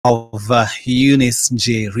of Eunice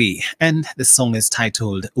Jerry, and the song is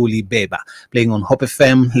titled Uli Beba, playing on Hope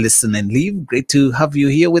FM. Listen and Leave. Great to have you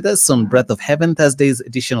here with us on Breath of Heaven, Thursday's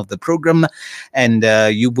edition of the program, and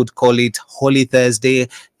you would call it Holy Thursday,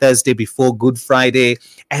 Thursday before Good Friday,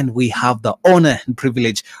 and we have the honor and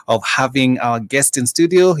privilege of having our guest in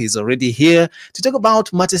studio. He's already here to talk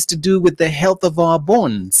about matters to do with the health of our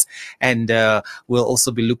bones, and we'll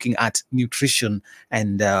also be looking at nutrition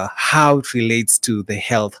and how it relates to the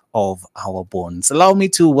health of our bones. Allow me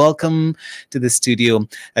to welcome to the studio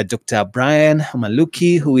Dr. Brian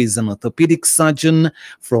Maluki, who is an orthopedic surgeon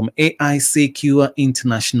from AICQ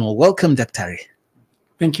International. Welcome, Dr.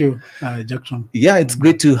 Thank you, Jackson. Yeah, it's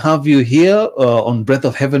great to have you here on Breath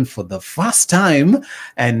of Heaven for the first time,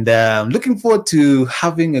 and looking forward to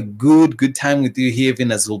having a good time with you here,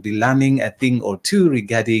 even as we'll be learning a thing or two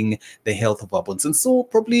regarding the health of our bones. And so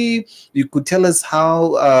probably you could tell us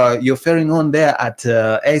how you're faring on there at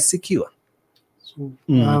AICQ. So,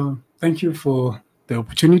 thank you for the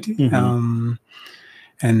opportunity. And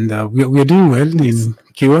we are doing well in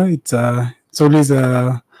Kiwa. It's always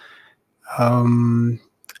a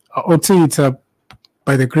I would say it's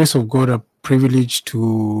by the grace of God, a privilege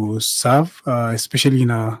to serve, especially in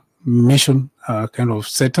a mission kind of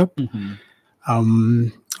setup,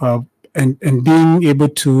 and being able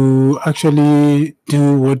to actually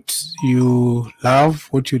do what you love,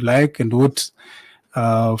 what you like, and what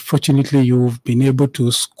fortunately you've been able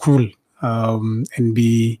to school and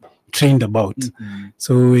be trained about.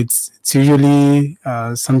 So it's usually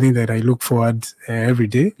something that I look forward every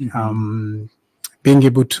day. Being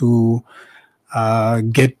able to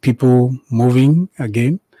get people moving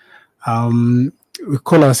again. We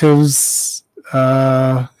call ourselves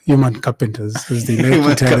human carpenters, as they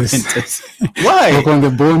like to tell us. Why? Work on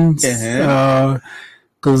the bones.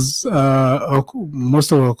 Because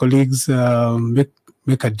most of our colleagues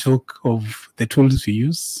make a joke of the tools we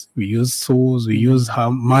use. We use saws, we use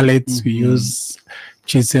mallets, we use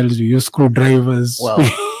chisels, we use screwdrivers. Well,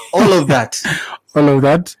 all of that. All of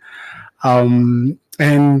that.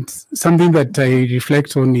 And something that I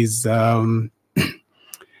reflect on is I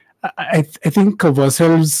think of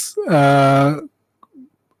ourselves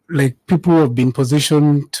like people who have been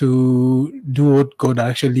positioned to do what God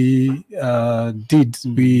actually did.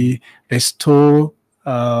 We restore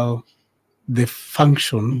the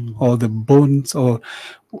function or the bones or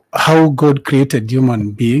how God created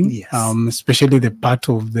human being, especially the part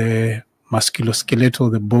of the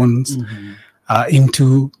musculoskeletal, the bones,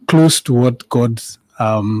 into close to what God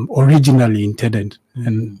originally intended,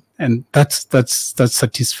 and that's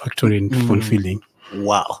satisfactory and fulfilling.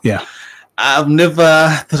 Wow. Yeah. I've never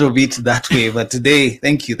thought of it that way, but today,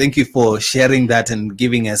 thank you for sharing that and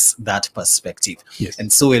giving us that perspective. Yes.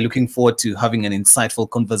 And so we're looking forward to having an insightful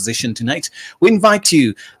conversation tonight. We invite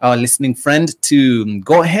you, our listening friend, to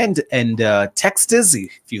go ahead and text us.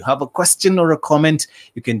 If you have a question or a comment,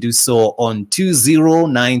 you can do so on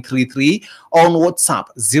 20933, on WhatsApp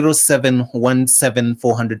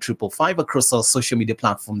 0717400555, across our social media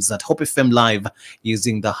platforms at Hope FM Live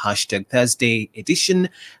using the hashtag Thursday edition,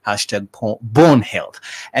 hashtag Bone Health.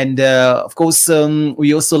 And of course,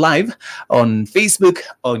 we also live on Facebook,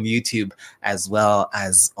 on YouTube, as well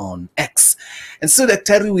as on X. And so,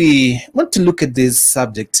 Dr. we want to look at this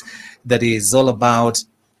subject that is all about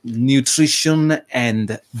nutrition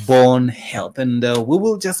and bone health. And we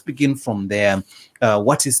will just begin from there.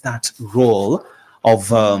 What is that role of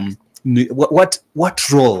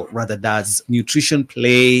what role rather does nutrition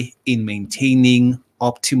play in maintaining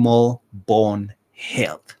optimal bone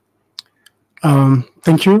health?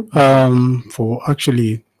 Thank you for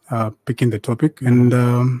actually picking the topic. And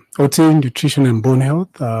I would say nutrition and bone health,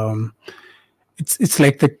 it's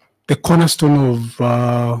like the cornerstone of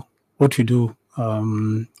what we do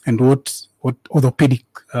and what orthopedic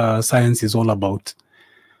science is all about.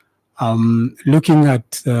 Looking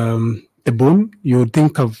at the bone, you would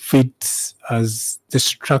think of it as the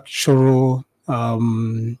structural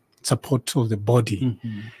support of the body.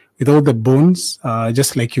 Without the bones,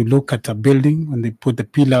 just like you look at a building, when they put the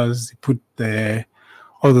pillars, they put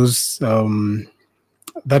all those,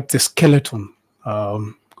 that's the skeleton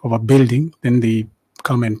of a building, then they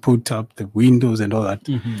come and put up the windows and all that.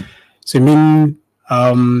 So I mean,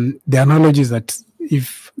 the analogy is that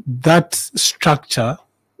if that structure,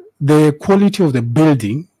 the quality of the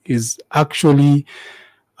building is actually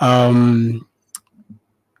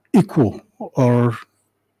equal or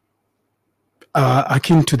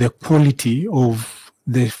akin to the quality of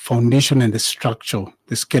the foundation and the structure,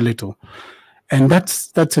 the skeletal. And that's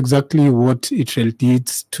exactly what it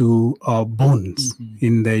relates to bones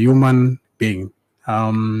in the human being.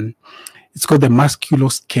 it's called the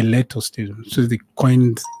musculoskeletal system. So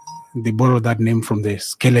they borrowed that name from the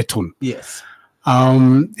skeleton. Yes.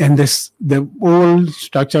 And the whole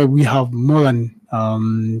structure, we have more than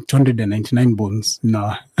 299 bones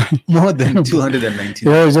now. More than 299.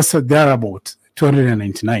 Yeah, just there about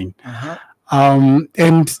 299.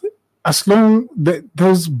 And as long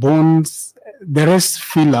those bones, the rest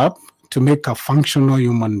fill up to make a functional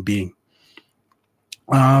human being.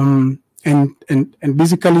 And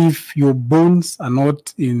basically, if your bones are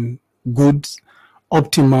not in good,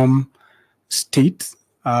 optimum state,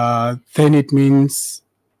 then it means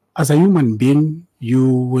as a human being, you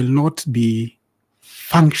will not be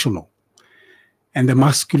functional. And the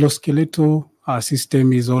musculoskeletal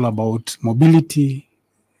system is all about mobility.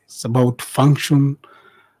 It's about function.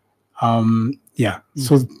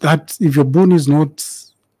 So that if your bone is not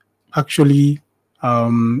actually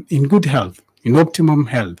in good health, in optimum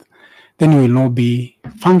health, then you will not be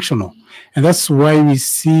functional. And that's why we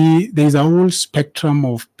see there's a whole spectrum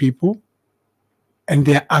of people, and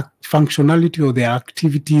their functionality or their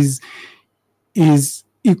activities is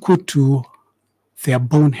equal to their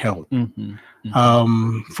bone health.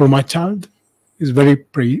 From a child is very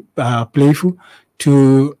playful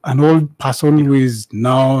to an old person who is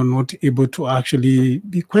now not able to actually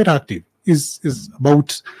be quite active. Is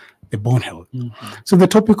about the bone health. So the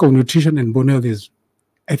topic of nutrition and bone health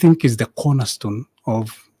I think, is the cornerstone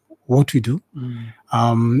of what we do.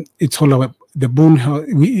 It's all about the bone health.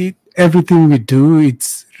 Everything we do,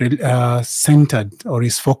 it's centered or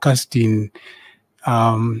is focused in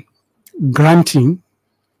granting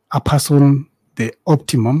a person the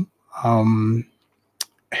optimum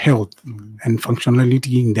health and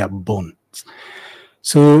functionality in their bones.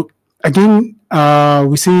 So again,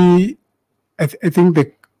 we see, I think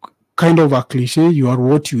the kind of a cliche, you are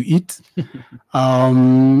what you eat.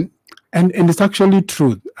 And it's actually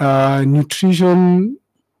true. Nutrition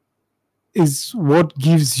is what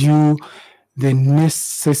gives you the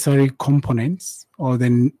necessary components or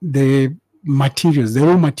the materials, the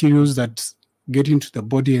raw materials that get into the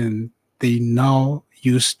body and they now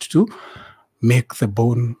used to make the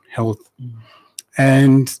bone health.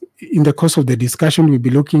 And in the course of the discussion, we'll be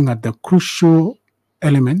looking at the crucial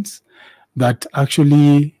elements that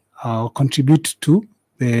actually contribute to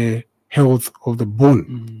the health of the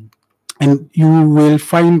bone. And you will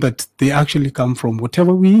find that they actually come from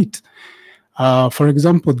whatever we eat. For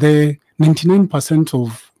example, the 99%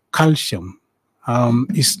 of calcium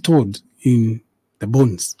is stored in the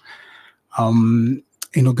bones, in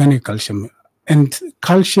organic calcium. And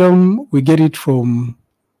calcium, we get it from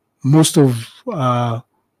most of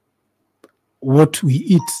what we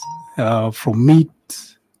eat, from meat,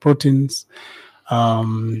 proteins,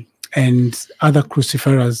 and other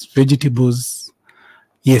cruciferous vegetables.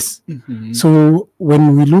 Yes. So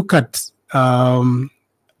when we look at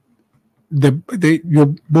the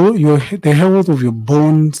health of your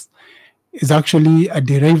bones is actually a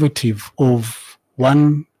derivative of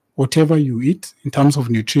whatever you eat in terms of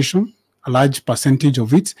nutrition, a large percentage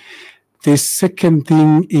of it. The second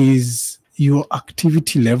thing is your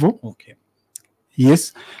activity level. Okay.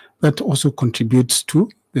 Yes, that also contributes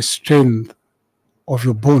to the strength of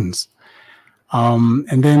your bones.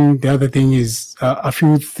 And then the other thing is a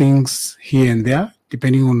few things here and there,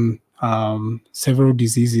 depending on several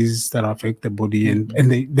diseases that affect the body and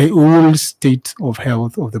the whole state of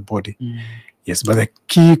health of the body. Yes, but the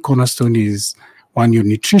key cornerstone is one, your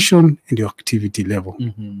nutrition and your activity level.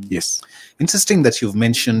 Yes. Interesting that you've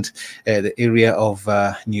mentioned the area of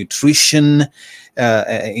nutrition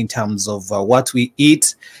in terms of what we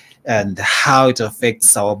eat and how it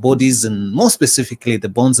affects our bodies, and more specifically the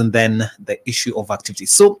bones, and then the issue of activity.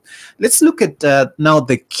 So let's look at now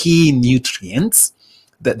the key nutrients,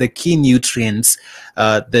 the key nutrients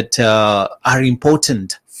that are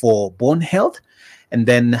important for bone health, and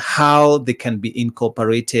then how they can be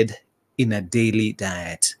incorporated in a daily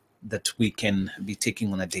diet that we can be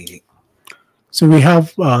taking on a daily. So we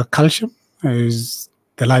have calcium is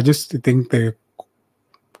the largest. I think the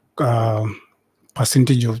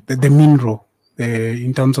percentage of the mineral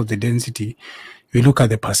in terms of the density. We look at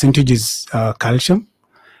the percentages calcium.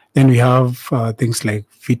 Then we have things like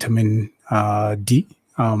vitamin D,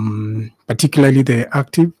 particularly the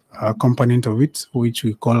active component of it, which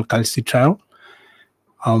we call calcitriol.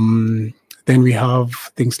 Then we have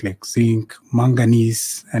things like zinc,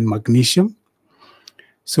 manganese, and magnesium.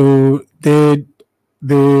 So there's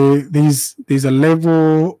a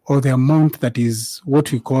level or the amount that is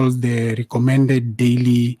what we call the recommended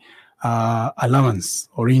daily allowance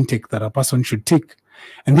or intake that a person should take,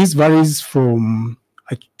 and this varies from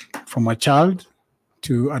a child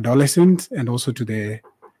to adolescent and also to the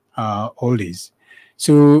old age.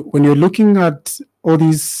 So when you're looking at all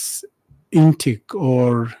these intake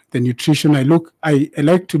or the nutrition, I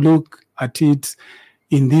like to look at it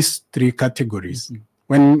in these three categories.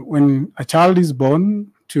 When a child is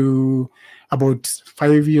born to about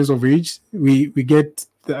 5 years of age, we get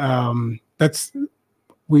there's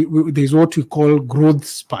what we call growth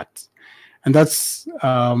spurt, and that's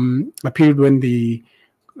a period when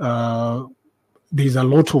there's a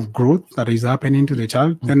lot of growth that is happening to the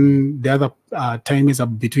child. Then the other time is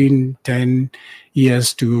between 10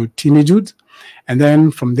 years to teenagehood. And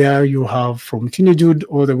then from there, you have from teenagehood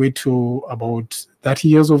all the way to about 30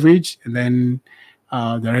 years of age. And then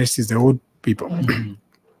the rest is the old people.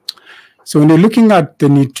 So when you're looking at the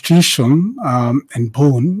nutrition and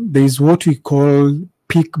bone, there is what we call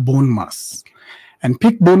peak bone mass. And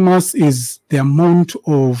peak bone mass is the amount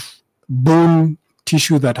of bone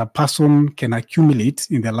tissue that a person can accumulate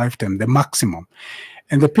in their lifetime, the maximum.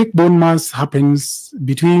 And the peak bone mass happens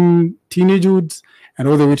between teenagehood and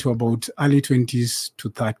all the way to about early 20s to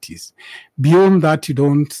 30s. Beyond that, you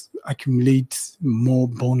don't accumulate more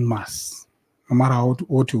bone mass. No matter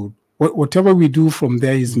whatever we do from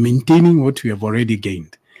there is maintaining what we have already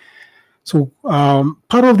gained. So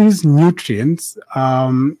part of these nutrients,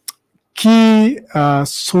 key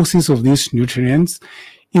sources of these nutrients,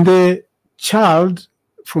 in the child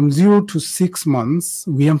from 0 to 6 months,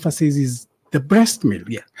 we emphasize is the breast milk.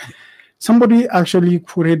 Yeah. Somebody actually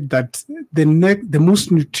quoted that the most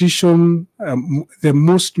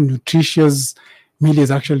nutritious meal is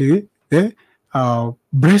actually the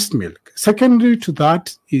breast milk. Second to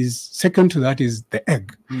that is the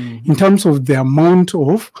egg, in terms of the amount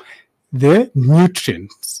of the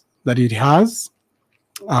nutrients that it has.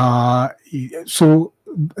 So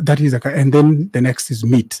that is, and then the next is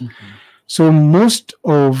meat. So most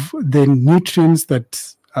of the nutrients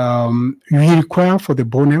that we require for the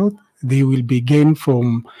bone health, they will be gained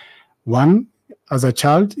from one, as a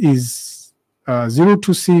child, is 0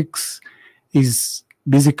 to 6 is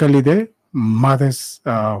basically the mother's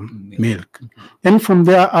milk. And from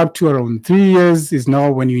there up to around 3 years is now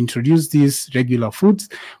when you introduce these regular foods.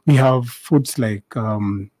 We have foods like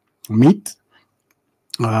meat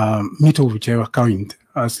of whichever kind,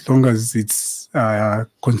 as long as it's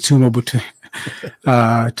consumable to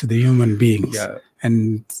the human beings. Yeah.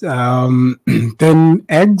 And then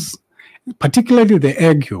eggs, particularly the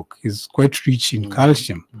egg yolk, is quite rich in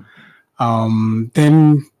calcium.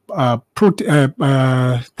 Then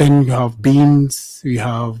you have beans, we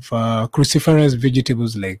have cruciferous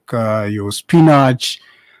vegetables like your spinach.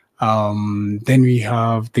 Then we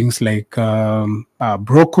have things like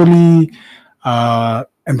broccoli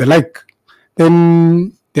and the like.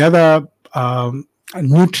 Then the other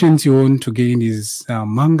nutrients you want to gain is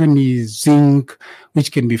manganese, zinc,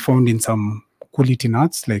 which can be found in some quality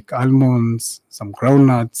nuts like almonds, some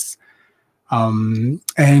groundnuts,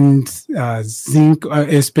 and zinc,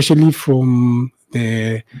 especially from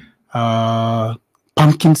the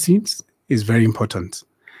pumpkin seeds, is very important.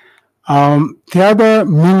 The other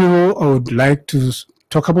mineral I would like to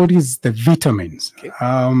talk about is the vitamins. Okay.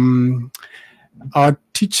 Our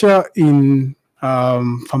teacher in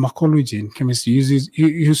pharmacology and chemistry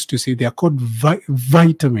used to say they are called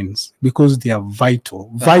vitamins because they are vital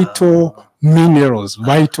minerals,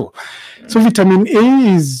 vital. So vitamin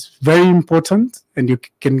A is very important, and you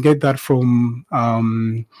can get that from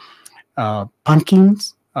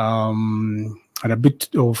pumpkins, and a bit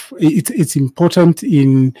of it's important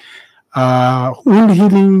in wound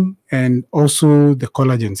healing and also the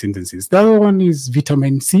collagen synthesis. The other one is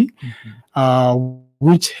vitamin C,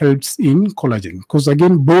 which helps in collagen, because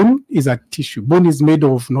again, bone is a tissue. Bone is made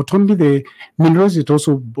of not only the minerals, it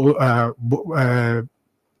also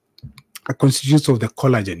constitutes of the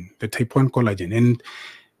collagen, the type 1 collagen, and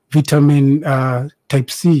vitamin type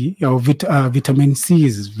C, or vitamin C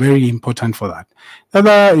is very important for that. The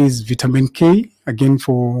other is vitamin K, again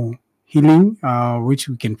for healing, which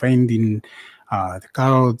we can find in the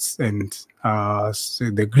carrots and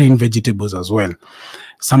the green vegetables as well.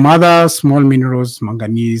 Some other small minerals,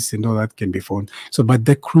 manganese and all that can be found. So, but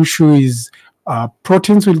the crucial is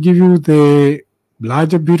proteins will give you the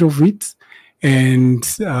larger bit of it, and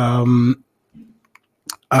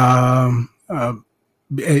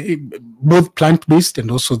both plant-based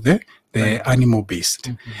and also the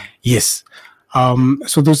animal-based. Yes.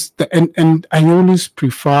 So those, and I always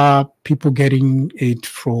prefer people getting it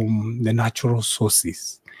from the natural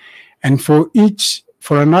sources. And for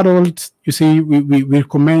an adult, you see, we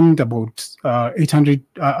recommend about 800,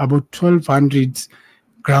 about 1,200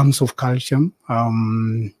 grams of calcium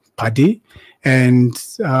per per day. And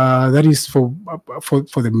that is for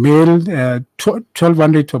the male,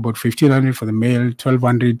 1,200 to about 1,500 for the male,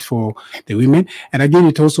 1,200 for the women. And again,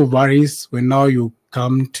 it also varies when now you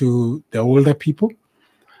come to the older people,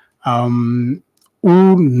 who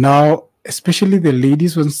now, especially the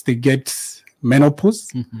ladies, once they get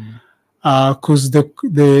menopause, because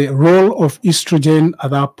the role of estrogen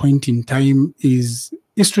at that point in time is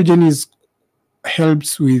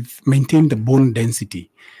helps with maintain the bone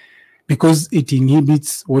density, because it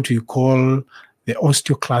inhibits what we call the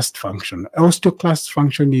osteoclast function. Osteoclast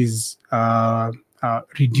function is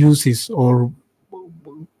reduces or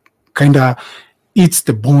kind of eats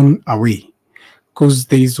the bone away, because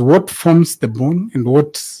there is what forms the bone and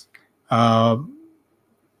what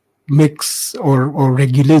makes or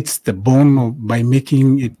regulates the bone by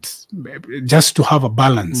making it just to have a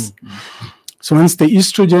balance. So once the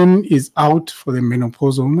estrogen is out for the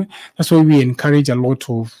menopausal woman, that's why we encourage a lot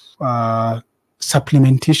of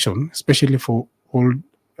supplementation, especially for old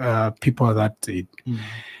people at that age.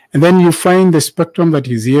 And then you find the spectrum that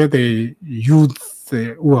is here, the youth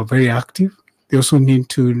who are very active. They also need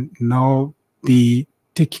to now be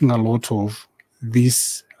taking a lot of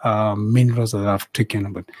these minerals that I've taken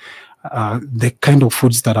about, the kind of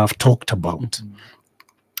foods that I've talked about.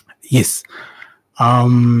 Yes.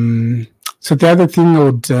 So the other thing I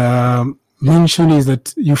would mention is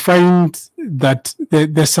that you find that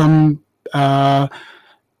there's some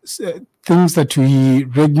things that we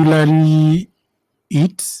regularly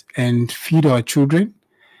eat and feed our children,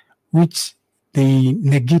 which they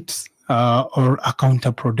negate or are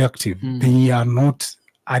counterproductive. They are not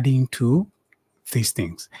adding to these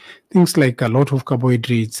things. Things like a lot of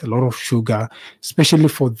carbohydrates, a lot of sugar, especially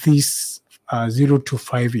for these 0 to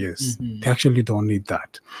 5 years. They actually don't need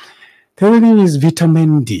that. The other thing is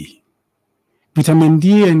vitamin D. Vitamin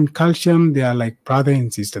D and calcium, they are like brother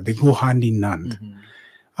and sister. They go hand in hand.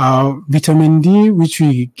 Vitamin D, which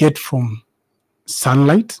we get from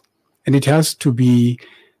sunlight, and it has to be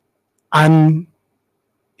unhindered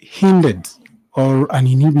or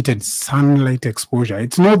uninhibited sunlight exposure.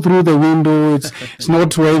 It's not through the window. It's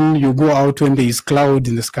not when you go out when there is cloud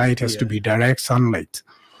in the sky. It has to be direct sunlight.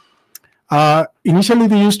 Initially,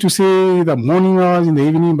 they used to say the morning hours in the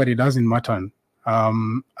evening, but it doesn't matter.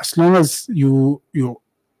 As long as you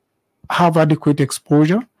have adequate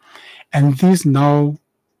exposure, and this now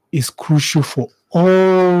is crucial for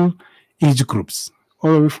all age groups,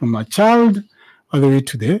 all the way from a child all the way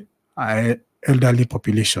to the elderly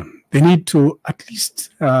population. They need to at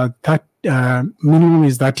least minimum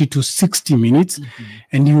is 30 to 60 minutes,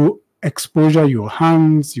 and you exposure your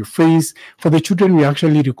hands, your face. For the children, we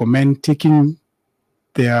actually recommend taking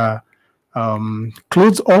their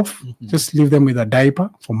clothes off, just leave them with a diaper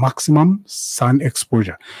for maximum sun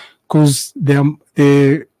exposure, because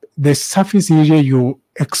the surface area you're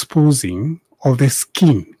exposing of the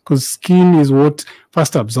skin, because skin is what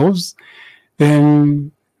first absorbs,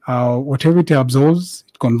 then whatever it absorbs,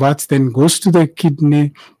 it converts, then goes to the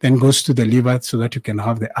kidney, then goes to the liver, so that you can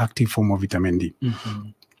have the active form of vitamin D.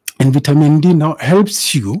 And vitamin D now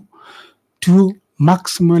helps you to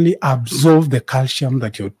maximally absorb the calcium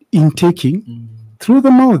that you're intaking through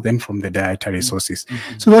the mouth and from the dietary sources.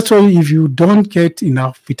 So that's why if you don't get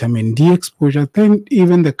enough vitamin D exposure, then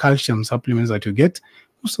even the calcium supplements that you get,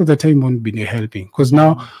 most of the time won't be helping, because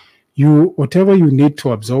now whatever you need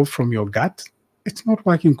to absorb from your gut, it's not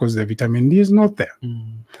working because the vitamin D is not there.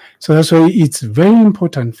 So that's why it's very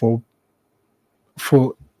important for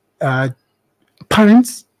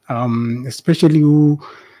parents, especially who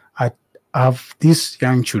have these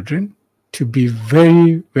young children, to be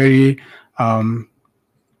very, very to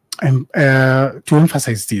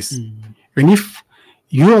emphasize this. And if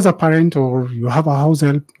you as a parent or you have a house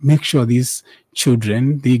help, make sure these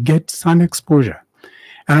children, they get sun exposure.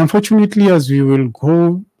 And unfortunately, as we will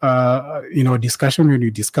go in our discussion, when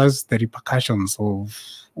we discuss the repercussions of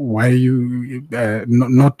why you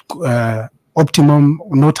not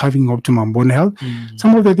having optimum bone health,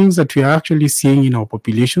 some of the things that we are actually seeing in our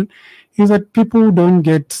population is that people don't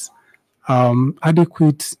get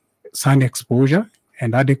adequate sun exposure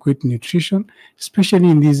and adequate nutrition, especially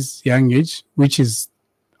in this young age, which is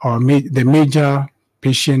the major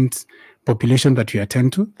patient population that we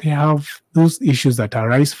attend to. They have those issues that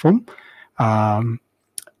arise from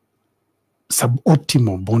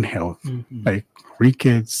suboptimal bone health, like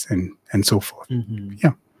rickets and so forth.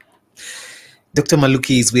 Yeah. Dr.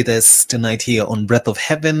 Maluki is with us tonight here on Breath of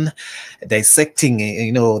Heaven, dissecting,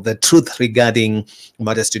 the truth regarding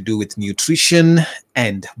matters to do with nutrition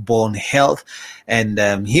and bone health, and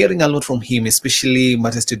hearing a lot from him, especially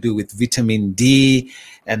matters to do with vitamin D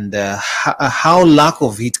and how lack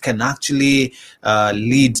of it can actually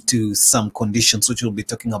lead to some conditions, which we'll be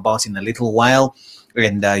talking about in a little while.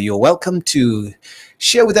 And you're welcome to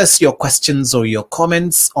share with us your questions or your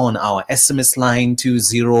comments on our SMS line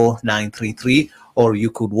 20933, or you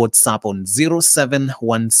could WhatsApp on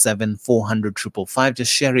 0717400555,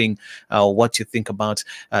 just sharing what you think about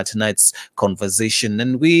tonight's conversation.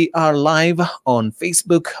 And we are live on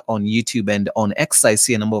Facebook, on YouTube, and on X. I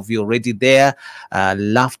see a number of you already there.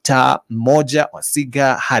 Laughter Moja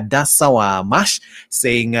Wasiga Hadasa wa Mash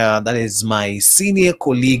saying that is my senior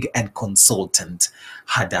colleague and consultant.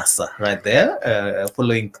 Hadassa, right there,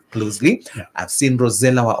 following closely. Yeah. I've seen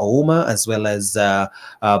Rosella wa Ouma, as well as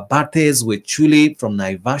Barthes with Chuli from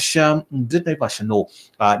Naivasha.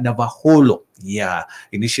 Navaholo, yeah,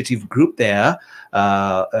 initiative group there,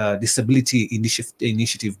 disability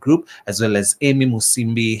initiative group, as well as Amy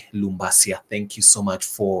Musimbi Lumbasia. Thank you so much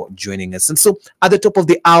for joining us. And so at the top of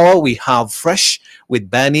the hour, we have Fresh with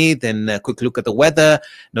Benny, then a quick look at the weather,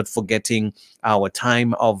 not forgetting our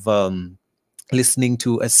time of listening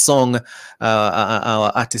to a song, our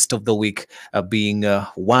artist of the week being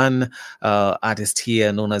one artist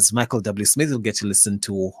here known as Michael W. Smith. We'll get to listen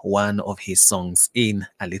to one of his songs in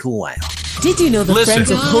a little while. Did you know the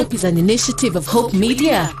Friends of Hope is an initiative of Hope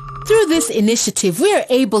Media? Through this initiative, we are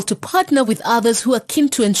able to partner with others who are keen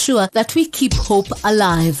to ensure that we keep hope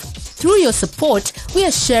alive. Through your support, we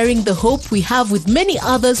are sharing the hope we have with many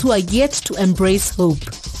others who are yet to embrace hope.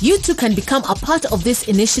 You too can become a part of this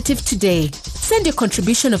initiative today. Send your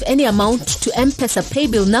contribution of any amount to M-Pesa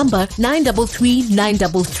paybill number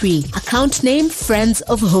 933933. Account name Friends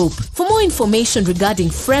of Hope. For more information regarding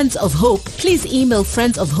Friends of Hope, please email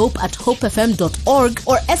friendsofhope@hopefm.org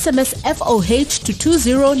or SMS FOH to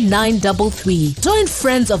 20933. Join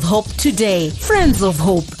Friends of Hope today. Friends of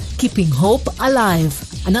Hope, keeping hope alive.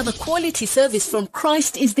 Another quality service from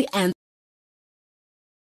Christ is the answer.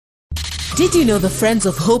 Did you know the Friends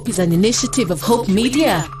of Hope is an initiative of Hope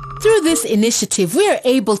Media? Through this initiative, we are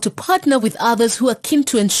able to partner with others who are keen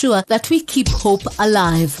to ensure that we keep hope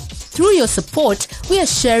alive. Through your support, we are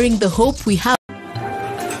sharing the hope we have. I've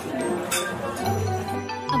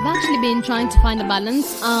actually been trying to find a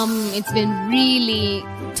balance. It's been really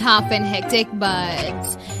tough and hectic,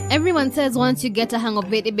 but everyone says once you get a hang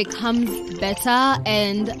of it, it becomes better.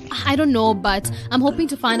 And I don't know, but I'm hoping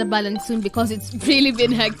to find a balance soon because it's really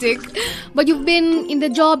been hectic. But you've been in the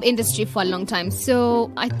job industry for a long time, so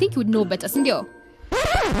I think you would know better, Sindio.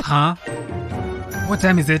 Huh? What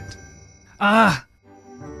time is it? I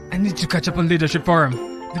need to catch up on Leadership Forum.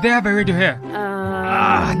 Do they have a radio here?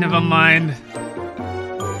 Never mind.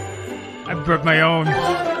 I brought my own.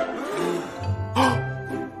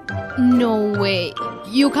 No way.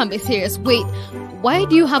 You can't be serious. Wait, why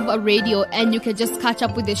do you have a radio and you can just catch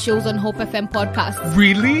up with the shows on Hope FM podcast?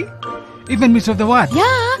 Really? Even midst of the what?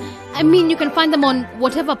 Yeah. I mean, you can find them on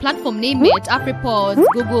whatever platform, name it. AfriPods,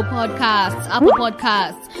 Google Podcasts, Apple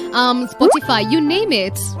Podcasts, Spotify, you name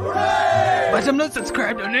it. But I'm not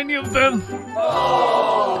subscribed on any of them.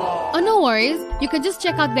 Oh, no worries. You can just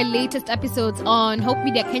check out the latest episodes on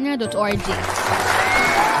hopemediakenya.org.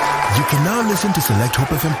 You can now listen to select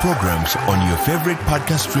Hope FM programs on your favorite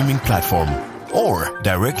podcast streaming platform or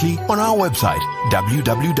directly on our website,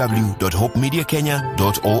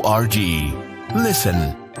 www.hopemediakenya.org.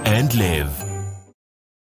 Listen and live.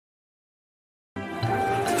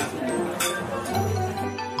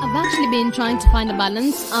 I've actually been trying to find a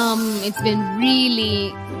balance. It's been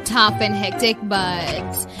really tough and hectic,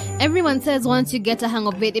 but everyone says once you get a hang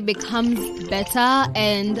of it, it becomes better.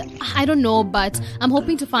 And I don't know, but I'm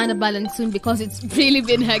hoping to find a balance soon because it's really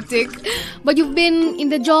been hectic. But you've been in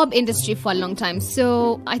the job industry for a long time,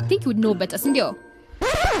 so I think you would know better, Sindio.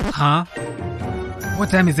 Huh? What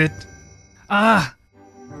time is it? I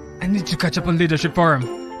need to catch up on Leadership Forum.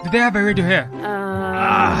 Do they have a radio here?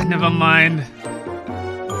 Never mind.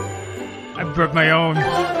 I brought my own.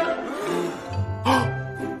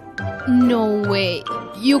 No way.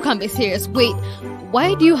 You can't be serious. Wait,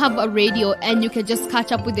 why do you have a radio and you can just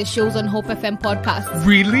catch up with the shows on Hope FM podcast?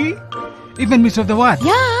 Really? Even midst of the what?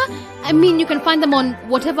 Yeah. I mean, you can find them on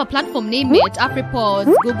whatever platform, name it.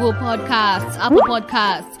 AfriPods, Google Podcasts, Apple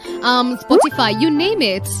Podcasts, Spotify, you name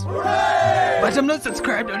it. But I'm not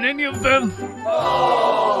subscribed on any of them.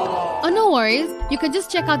 Oh, no worries. You can just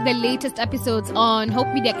check out the latest episodes on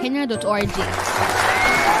hopemediakenya.org.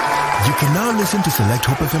 You can now listen to select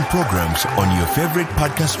Hope FM programs on your favorite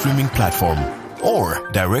podcast streaming platform or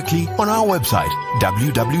directly on our website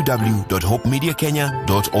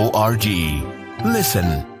www.hopemediakenya.org.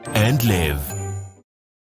 Listen and live.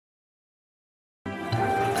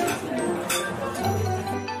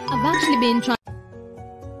 I've actually been trying.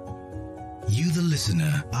 You, the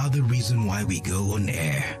listener, are the reason why we go on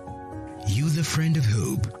air. You, the friend of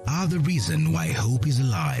hope, are the reason why hope is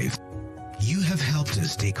alive. You have helped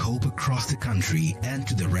us take hope across the country and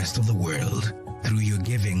to the rest of the world. Through your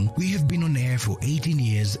giving, we have been on air for 18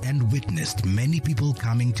 years and witnessed many people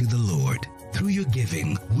coming to the Lord. Through your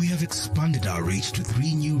giving, we have expanded our reach to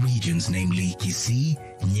 3 new regions, namely Kisii,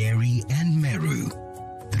 Nyeri, and Meru.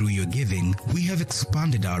 Through your giving, we have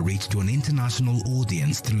expanded our reach to an international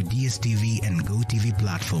audience through DSTV and GoTV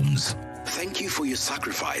platforms. Thank you for your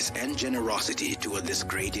sacrifice and generosity toward this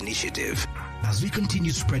great initiative. As we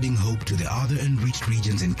continue spreading hope to the other unreached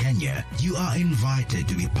regions in Kenya, you are invited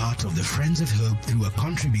to be part of the Friends of Hope through a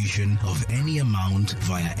contribution of any amount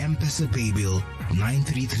via M-Pesa Paybill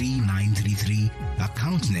 933933,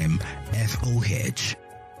 account name FOH.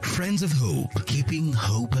 Friends of Hope, keeping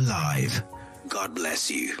hope alive. God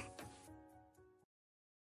bless you.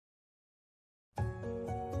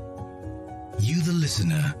 You, the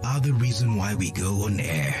listener, are the reason why we go on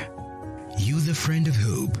air. You, the friend of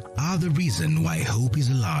hope, are the reason why hope is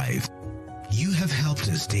alive. You have helped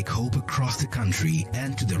us take hope across the country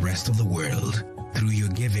and to the rest of the world. Through your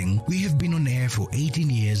giving, we have been on air for 18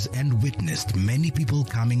 years and witnessed many people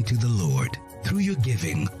coming to the Lord. Through your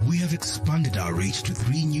giving, we have expanded our reach to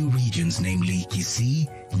 3 new regions, namely Kisii,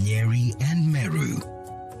 Nyeri, and Meru.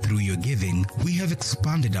 Through your giving, we have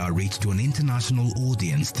expanded our reach to an international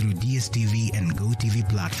audience through DSTV and GoTV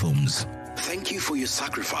platforms. Thank you for your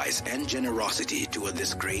sacrifice and generosity toward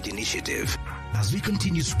this great initiative. As we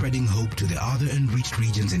continue spreading hope to the other unreached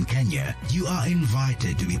regions in Kenya, you are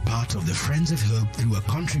invited to be part of the Friends of Hope through a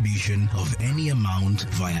contribution of any amount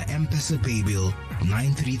via M-Pesa Paybill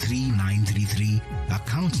 933933,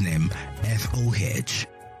 account name FOH.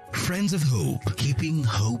 Friends of Hope, keeping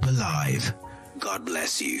hope alive. God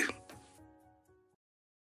bless you.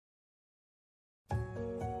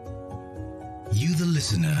 You, the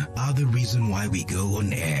listener, are the reason why we go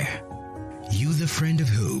on air. You, the friend of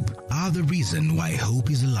hope, are the reason why hope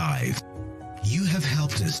is alive. You have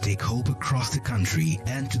helped us take hope across the country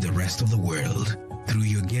and to the rest of the world. Through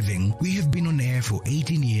your giving, we have been on air for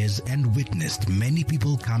 18 years and witnessed many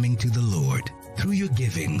people coming to the Lord. Through your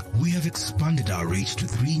giving, we have expanded our reach to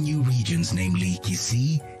 3 new regions, namely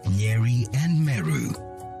Kisii, Nyeri, and Meru.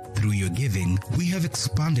 Through your giving, we have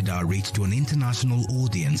expanded our reach to an international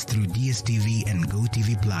audience through DSTV and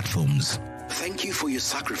GoTV platforms. Thank you for your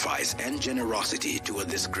sacrifice and generosity toward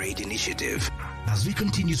this great initiative. As we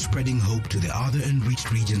continue spreading hope to the other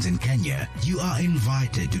unreached regions in Kenya, you are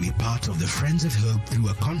invited to be part of the Friends of Hope through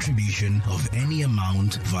a contribution of any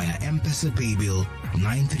amount via M-Pesa Paybill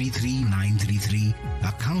 933933,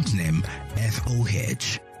 account name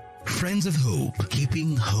FOH. Friends of Hope,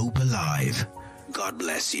 keeping hope alive. God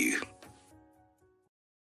bless you.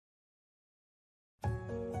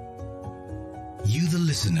 You, the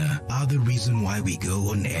listener, are the reason why we go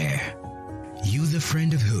on air. You, the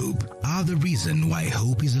friend of hope, are the reason why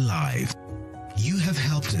hope is alive. You have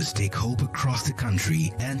helped us take hope across the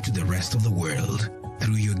country and to the rest of the world.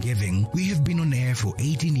 Through your giving, we have been on air for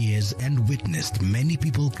 18 years and witnessed many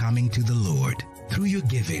people coming to the Lord. Through your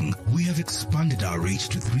giving, we have expanded our reach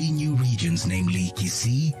to 3 new regions, namely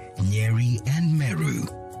Kisii, Nyeri, and Meru.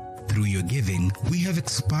 Through your giving, we have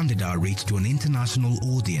expanded our reach to an international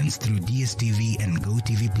audience through DSTV and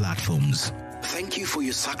GoTV platforms. Thank you for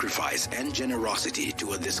your sacrifice and generosity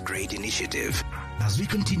toward this great initiative. As we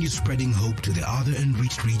continue spreading hope to the other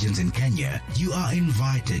unreached regions in Kenya, you are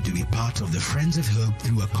invited to be part of the Friends of Hope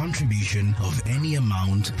through a contribution of any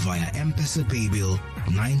amount via M-Pesa Paybill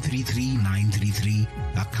 933933,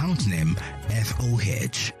 account name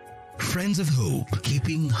FOH. Friends of Hope,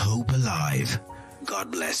 keeping hope alive.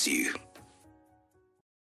 God bless you.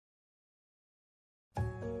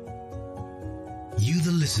 You,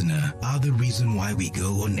 the listener, are the reason why we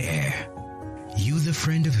go on air. You, the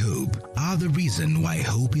friend of hope, are the reason why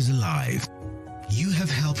hope is alive. You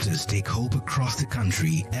have helped us take hope across the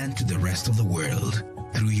country and to the rest of the world.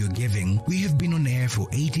 Through your giving, we have been on air for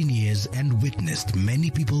 18 years and witnessed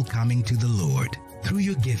many people coming to the Lord. Through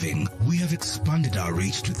your giving, we have expanded our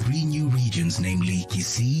reach to 3 new regions, namely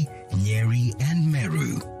Kisii, Nyeri, and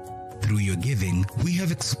Meru. Through your giving, we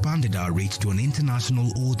have expanded our reach to an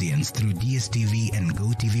international audience through DSTV and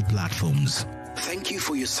GoTV platforms. Thank you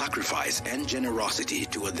for your sacrifice and generosity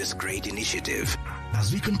toward this great initiative.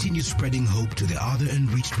 As we continue spreading hope to the other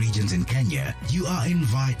unreached regions in Kenya, you are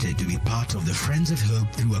invited to be part of the Friends of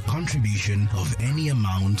Hope through a contribution of any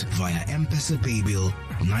amount via M-Pesa Paybill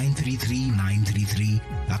 933933,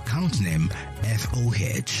 account name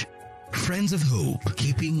FOH. Friends of Hope,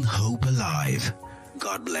 keeping hope alive.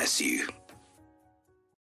 God bless you.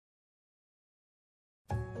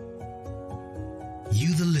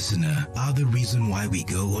 You, the listener, are the reason why we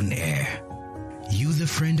go on air. You, the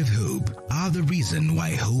friend of hope, are the reason why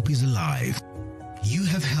hope is alive. You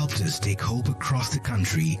have helped us take hope across the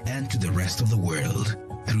country and to the rest of the world.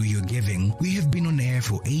 Through your giving, we have been on air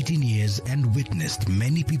for 18 years and witnessed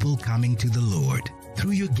many people coming to the Lord.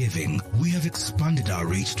 Through your giving, we have expanded our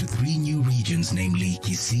reach to 3 new regions, namely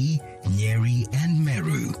Kisii, Nyeri, and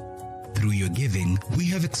Meru. Through your giving, we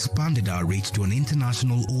have expanded our reach to an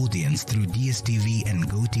international audience through DSTV and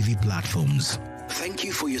GoTV platforms. Thank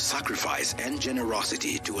you for your sacrifice and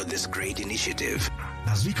generosity toward this great initiative.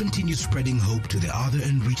 As we continue spreading hope to the other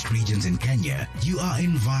unreached regions in Kenya, you are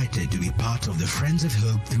invited to be part of the Friends of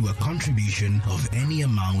Hope through a contribution of any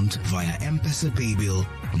amount via M-Pesa Paybill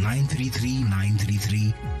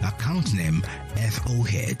 933933, account name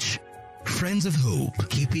FOH. Friends of Hope,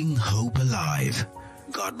 keeping hope alive.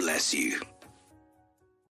 God bless you.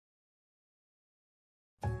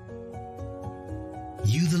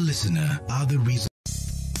 You, the listener, are the reason.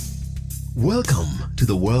 Welcome to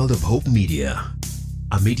the world of Hope Media,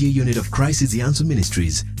 a media unit of Christ is the Answer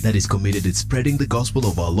Ministries that is committed to spreading the gospel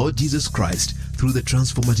of our Lord Jesus Christ through the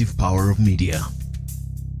transformative power of media.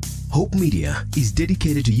 Hope Media is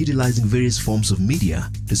dedicated to utilizing various forms of media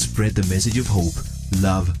to spread the message of hope,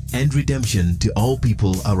 love, and redemption to all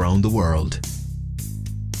people around the world.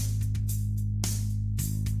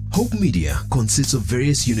 Hope Media consists of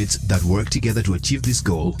various units that work together to achieve this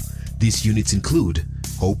goal. These units include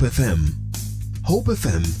Hope FM. Hope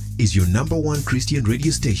FM is your #1 Christian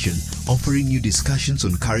radio station offering you discussions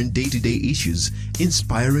on current day-to-day issues,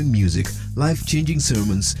 inspiring music, life-changing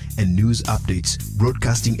sermons, and news updates,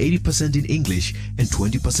 broadcasting 80% in English and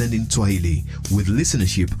 20% in Swahili, with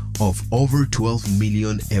listenership of over 12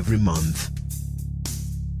 million every month.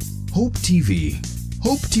 Hope TV.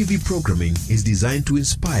 Hope TV programming is designed to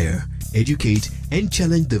inspire, educate, and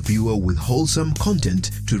challenge the viewer with wholesome content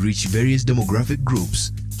to reach various demographic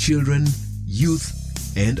groups, children, youth,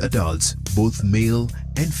 and adults, both male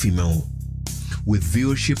and female, with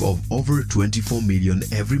viewership of over 24 million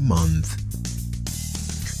every month.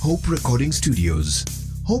 Hope Recording Studios.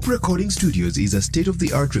 Hope Recording Studios is a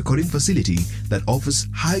state-of-the-art recording facility that offers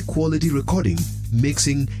high-quality recording,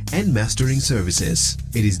 mixing, and mastering services.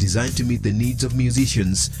 It is designed to meet the needs of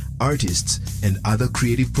musicians, artists, and other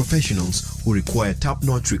creative professionals who require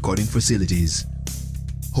top-notch recording facilities.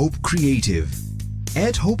 Hope Creative.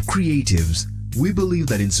 At Hope Creatives, we believe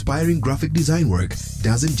that inspiring graphic design work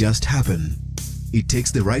doesn't just happen. It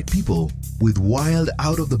takes the right people with wild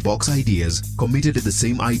out-of-the-box ideas committed to the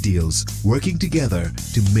same ideals, working together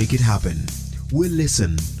to make it happen. We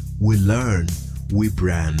listen, we learn, we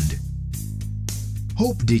brand.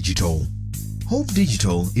 Hope Digital. Hope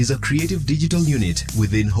Digital is a creative digital unit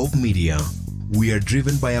within Hope Media. We are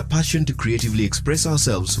driven by a passion to creatively express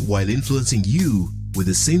ourselves while influencing you with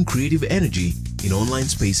the same creative energy in online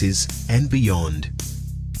spaces and beyond.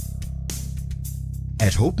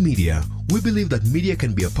 At Hope Media, we believe that media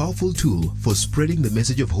can be a powerful tool for spreading the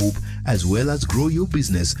message of hope as well as grow your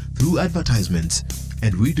business through advertisements,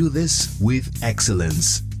 and we do this with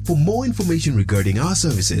excellence. For more information regarding our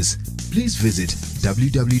services, please visit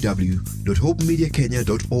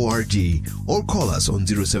www.hopemediakenya.org or call us on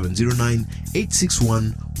 0709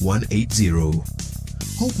 861 180.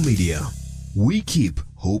 Hope Media. We keep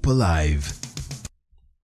hope alive.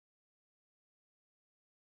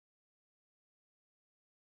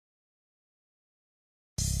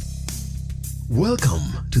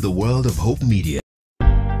 Welcome to the world of Hope Media.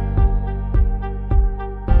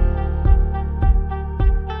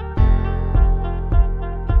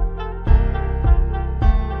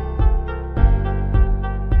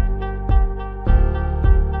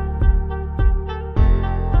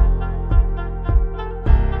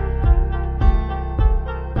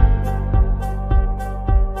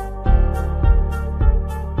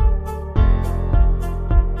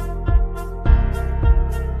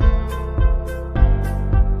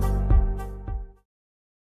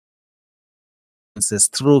 successes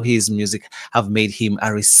through his music have made him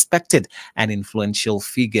a respected and influential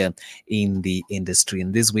figure in the industry.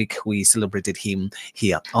 And this week we celebrated him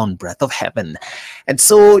here on Breath of Heaven. And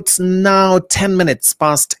so it's now 10 minutes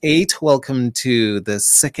past 8. Welcome to the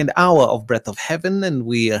second hour of Breath of Heaven, and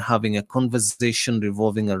we are having a conversation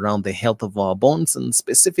revolving around the health of our bones, and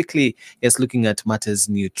specifically is looking at matters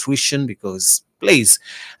nutrition, because plays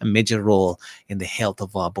a major role in the health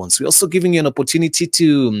of our bones. We're also giving you an opportunity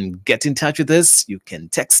to get in touch with us. You can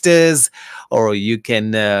text us, or you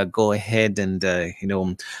can go ahead and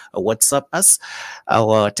WhatsApp us.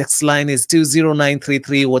 Our text line is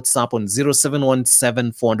 20933, WhatsApp on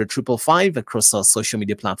 0717 400 555, across our social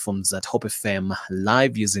media platforms at Hope FM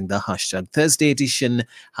Live using the hashtag Thursday edition,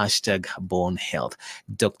 hashtag Bone Health.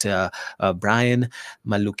 Dr. Brian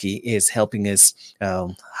Maluki is helping us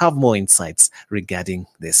have more insights regarding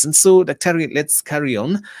this. And so, Dr. let's carry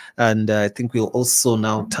on. And I think we'll also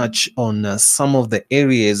now touch on some of the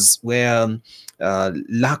areas where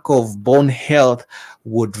lack of bone health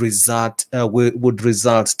would result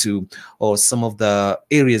to, or some of the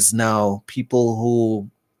areas now people who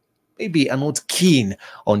maybe are not keen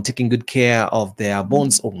on taking good care of their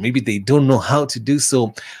bones, or maybe they don't know how to do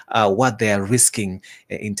so, what they are risking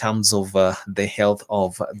in terms of the health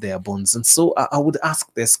of their bones. And so I would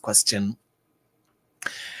ask this question: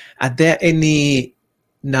 are there any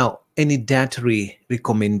dietary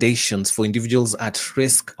recommendations for individuals at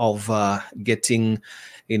risk of getting,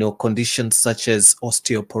 conditions such as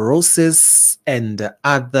osteoporosis and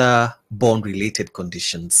other bone-related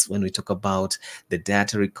conditions? When we talk about the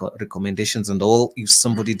dietary recommendations and all, if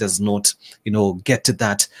somebody does not, get to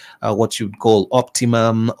that, what you'd call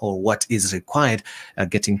optimum, or what is required,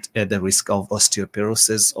 getting the risk of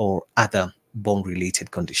osteoporosis or other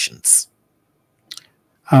bone-related conditions.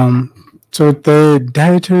 So the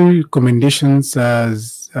dietary recommendations,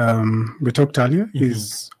 as we talked earlier,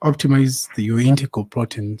 is optimize your intake of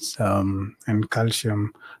proteins and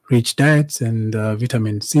calcium-rich diets, and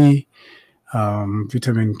vitamin C,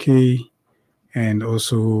 vitamin K, and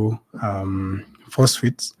also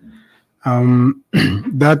phosphates.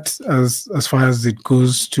 That as far as it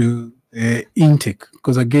goes to the intake,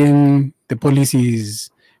 because again, the policy is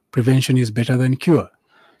prevention is better than cure.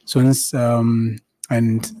 So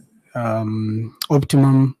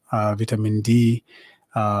optimum vitamin D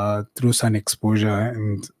through sun exposure,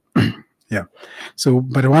 and yeah. So,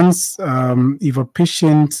 but once if a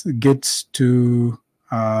patient gets to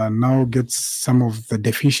now gets some of the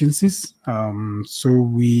deficiencies, so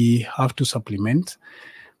we have to supplement.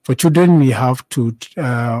 For children, we have to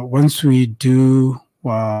once we do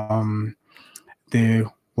the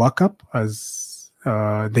workup, as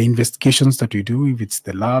the investigations that we do, if it's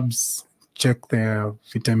the labs, check their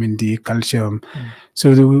vitamin D, calcium,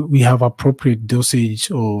 so that we have appropriate dosage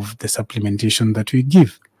of the supplementation that we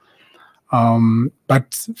give.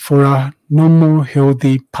 But for a normal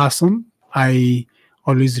healthy person, I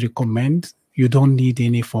always recommend you don't need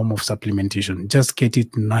any form of supplementation. Just get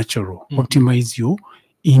it natural. Optimize your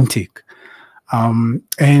intake.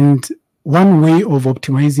 And one way of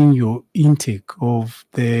optimizing your intake of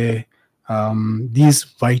the these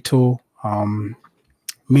vital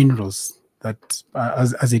minerals that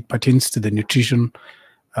as it pertains to the nutrition,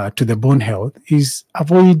 to the bone health, is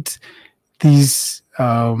avoid these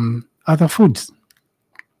other foods.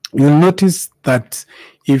 You'll notice that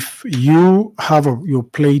if you have your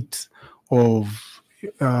plate of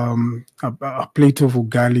a plate of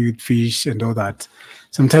ugali with fish and all that,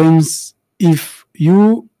 sometimes if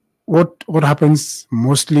you what happens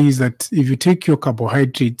mostly is that if you take your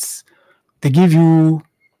carbohydrates, they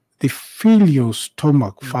fill your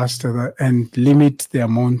stomach faster and limit the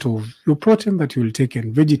amount of your protein that you will take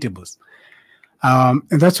in vegetables. And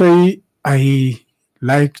that's why I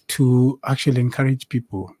like to actually encourage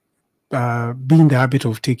people be in the habit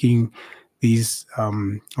of taking these a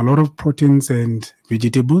lot of proteins and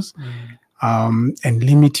vegetables, and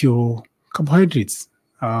limit your carbohydrates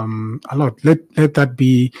a lot. Let that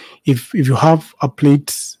be, if you have a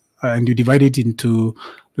plate and you divide it into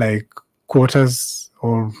like quarters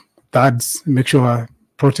or thirds, make sure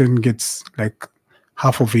protein gets like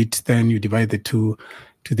half of it, then you divide the two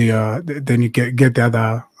to the then you get the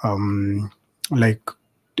other like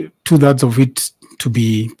 2/3 of it to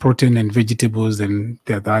be protein and vegetables, and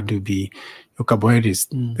the other to be your carbohydrates.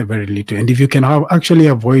 They're very little, and if you can actually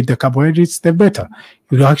avoid the carbohydrates, the better.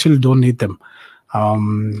 You actually don't need them.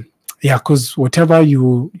 Yeah, because whatever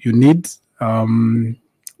you need,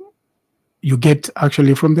 you get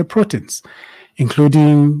actually from the proteins,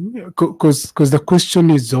 including, because the question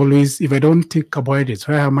is always, if I don't take carbohydrates,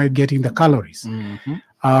 where am I getting the calories?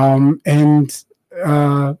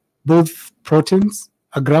 both proteins.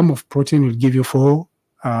 A gram of protein will give you 4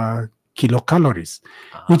 kilocalories,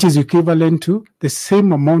 which is equivalent to the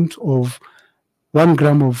same amount of 1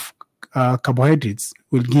 gram of carbohydrates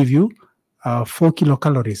will give you 4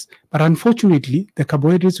 kilocalories. But unfortunately, the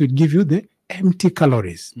carbohydrates will give you the empty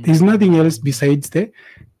calories. There's nothing else besides the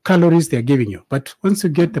calories they're giving you. But once you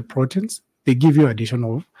get the proteins, they give you addition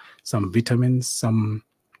of some vitamins, some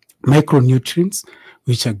micronutrients,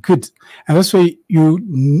 which are good. And that's why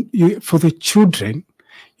you for the children,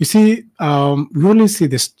 you see, we always say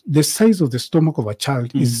the size of the stomach of a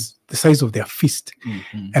child is the size of their fist.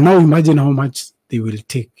 And now imagine how much they will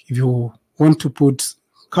take. If you want to put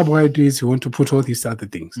carbohydrates, you want to put all these other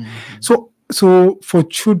things. So for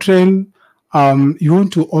children, you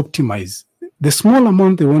want to optimize the small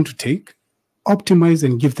amount they want to take, optimize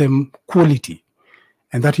and give them quality.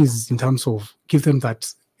 And that is in terms of give them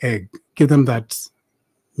that egg, give them that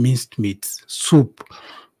minced meat, soup,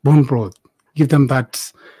 bone broth, give them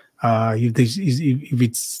that, if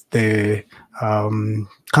it's the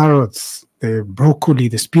carrots, the broccoli,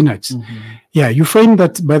 the spinach. Yeah, you find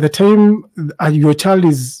that by the time your child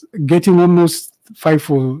is getting almost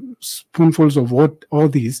 5 spoonfuls of all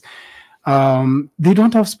these, they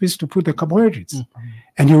don't have space to put the carbohydrates.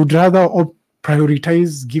 And you would rather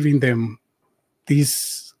prioritize giving them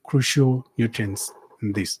these crucial nutrients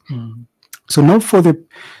in this. So now for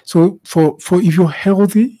if you're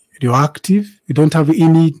healthy, you're active, you don't have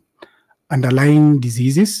any underlying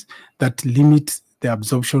diseases that limit the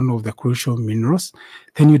absorption of the crucial minerals,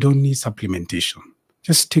 then you don't need supplementation.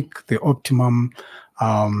 Just take the optimum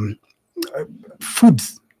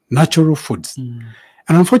foods, natural foods. And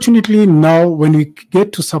unfortunately now when we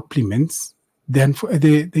get to supplements, then for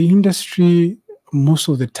the industry, most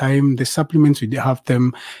of the time the supplements, we have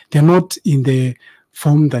them, they're not in the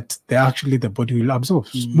form that the body will absorb.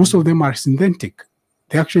 Most of them are synthetic.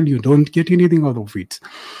 You don't get anything out of it.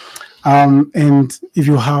 And if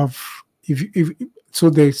you have, so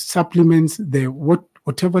the supplements,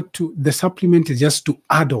 the supplement is just to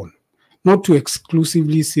add on, not to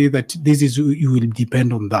exclusively say that this is, you will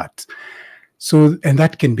depend on that. So, and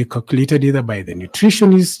that can be calculated either by the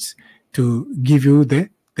nutritionist to give you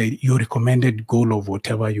your recommended goal of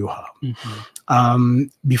whatever you have.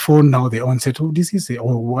 Before now the onset of disease,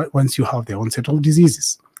 or once you have the onset of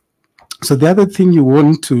diseases. So the other thing you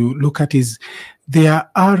want to look at is there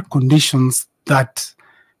are conditions that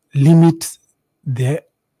limit the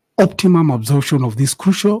optimum absorption of these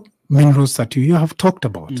crucial minerals that you have talked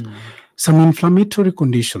about. Some inflammatory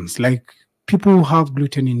conditions, like people who have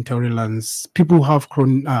gluten intolerance, people who have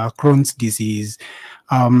Crohn's disease,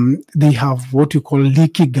 they have what you call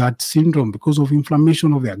leaky gut syndrome because of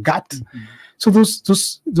inflammation of their gut. So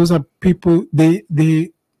those are people,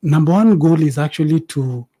 the number one goal is actually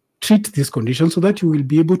to treat this condition so that you will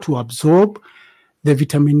be able to absorb the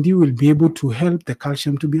vitamin D, will be able to help the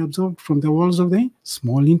calcium to be absorbed from the walls of the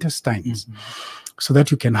small intestines so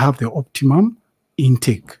that you can have the optimum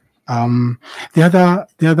intake. The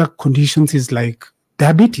other conditions is like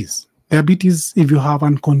diabetes. Diabetes, if you have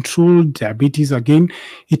uncontrolled diabetes, again,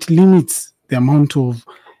 it limits the amount of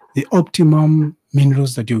the optimum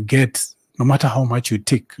minerals that you get, no matter how much you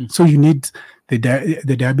take. So you need the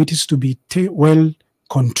diabetes to be well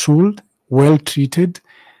controlled, well treated,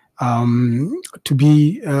 to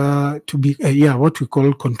be what we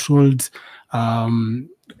call controlled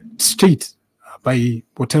state by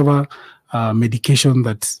whatever medication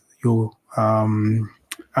that your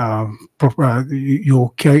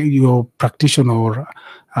practitioner or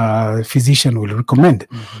physician will recommend.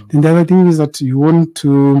 Then the other thing is that you want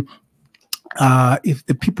to, if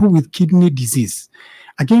the people with kidney disease,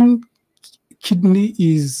 again,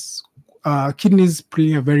 kidneys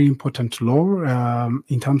play a very important role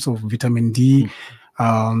in terms of vitamin D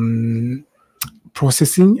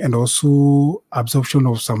processing and also absorption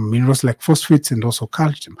of some minerals like phosphates and also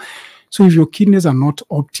calcium. So if your kidneys are not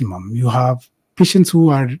optimum, you have patients who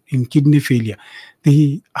are in kidney failure,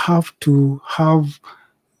 they have to have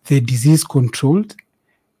the disease controlled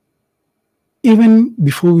even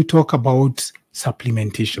before we talk about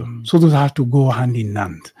supplementation. So those have to go hand in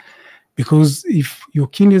hand. Because if your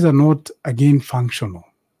kidneys are not, again, functional,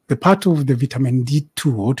 the part of the vitamin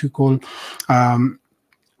D2, what we call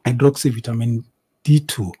hydroxyvitamin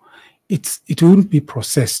D2, it won't be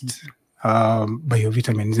processed by your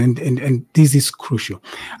vitamins, and this is crucial.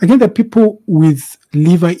 Again, the people with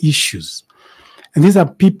liver issues, and these are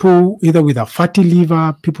people either with a fatty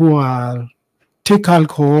liver, people who take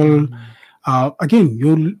alcohol. Again,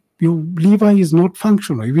 your liver is not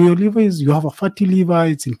functional. If your liver you have a fatty liver,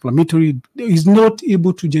 it's inflammatory, it's not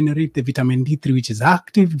able to generate the vitamin D3, which is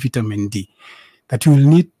active vitamin D, that you will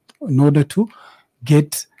need in order to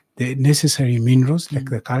get the necessary minerals like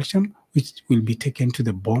the calcium, which will be taken to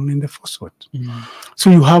the bone and the phosphate. So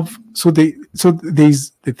you have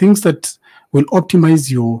there's the things that will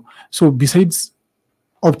optimize your. So besides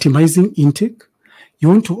optimizing intake, you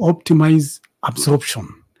want to optimize absorption,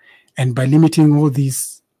 and by limiting all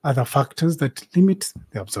these other factors that limit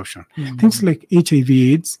the absorption, things like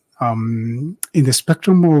HIV/AIDS in the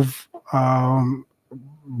spectrum of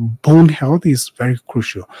bone health is very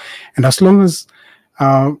crucial. And as long as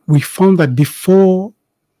we found that before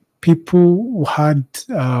people who had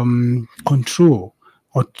control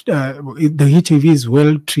or the HIV is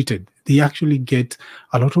well treated, they actually get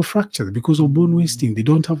a lot of fractures because of bone wasting. They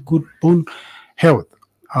don't have good bone health.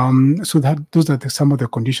 So those are some of the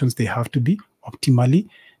conditions they have to be optimally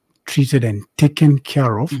treated and taken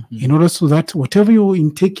care of in order so that whatever you're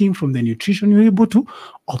intaking from the nutrition, you're able to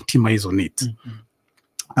optimize on it.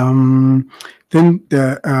 Then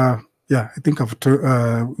I think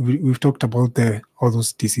we've talked about all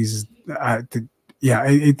those diseases. I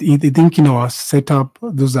think in our setup,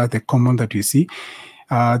 those are the common that we see.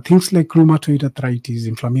 Things like rheumatoid arthritis,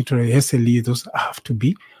 inflammatory SLE, those have to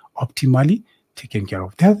be optimally taken care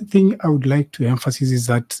of. The other thing I would like to emphasize is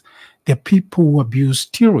that there are people who abuse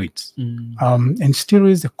steroids. And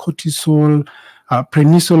steroids, the cortisol,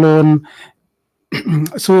 prednisolone.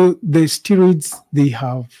 So the steroids, they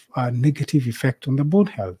have a negative effect on the bone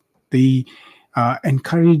health. They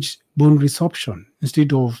encourage bone resorption.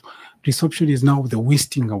 Instead of resorption is now the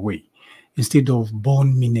wasting away. Instead of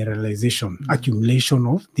bone mineralization, accumulation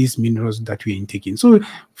of these minerals that we are intaking. So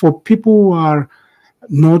for people who are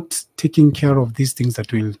not taking care of these things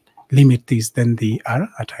that will limit this, then they are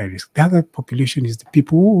at high risk. The other population is the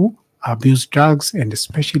people who abuse drugs and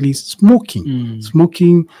especially smoking.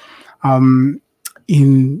 Smoking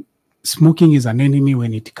is an enemy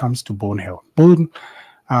when it comes to bone health. Bone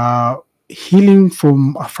healing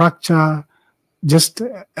from a fracture,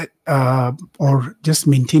 or just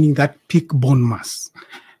maintaining that peak bone mass.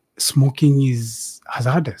 Smoking is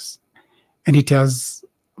hazardous, and it has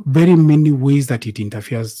very many ways that it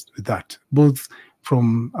interferes with that, both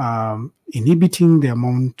from inhibiting the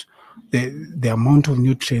amount of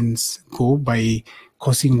nutrients go by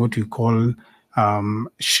causing what we call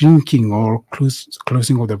shrinking or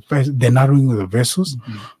closing of the narrowing of the vessels,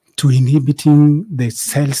 to inhibiting the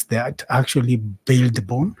cells that actually build the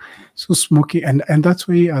bone. So smoking, and that's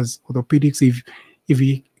why as orthopedics, if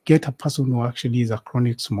we get a person who actually is a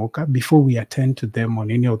chronic smoker, before we attend to them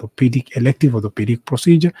on any elective orthopedic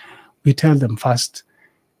procedure, we tell them first,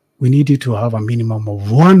 we need you to have a minimum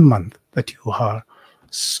of 1 month that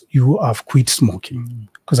you have quit smoking.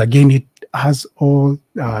 Because again, it has all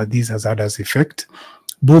these hazardous effects,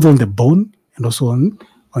 both on the bone and also on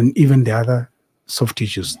even the other soft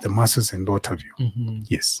tissues, the muscles and what have you.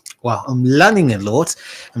 Yes. Wow, I'm learning a lot.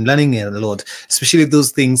 Especially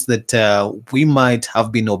those things that we might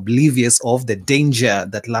have been oblivious of, the danger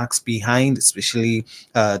that lurks behind, especially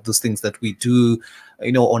those things that we do,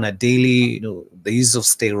 on a daily, the use of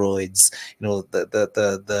steroids,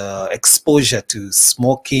 the exposure to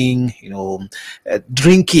smoking,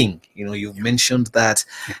 drinking, you've mentioned that,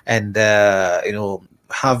 and,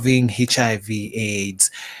 having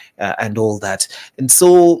HIV/AIDS, and all that. And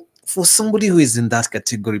so for somebody who is in that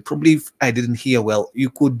category, probably if I didn't hear well, you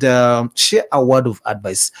could share a word of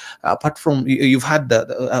advice. Apart from you've had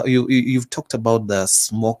you've talked about the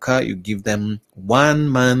smoker, you give them 1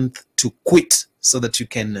 month to quit so that you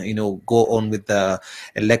can go on with the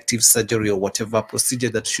elective surgery or whatever procedure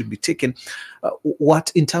that should be taken.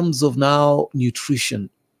 What in terms of now nutrition?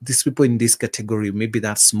 These people in this category, maybe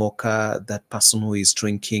that smoker, that person who is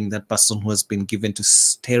drinking, that person who has been given to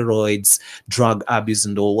steroids, drug abuse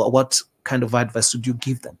and all, what kind of advice would you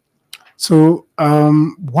give them? So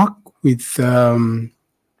work with,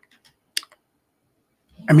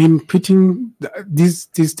 quitting, these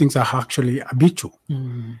things are actually habitual.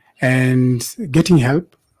 And getting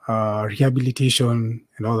help, rehabilitation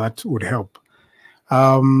and all that would help.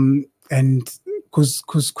 And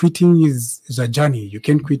because quitting is a journey. You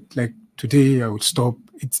can't quit like today I would stop.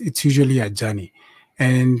 It's usually a journey,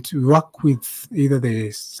 and we work with either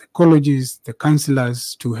the psychologists, the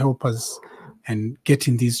counselors to help us and get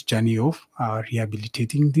in this journey of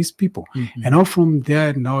rehabilitating these people. And now from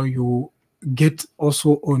there, now you get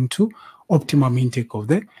also onto optimum intake of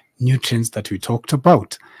the nutrients that we talked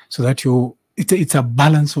about, so that it's a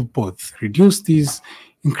balance of both. Reduce these,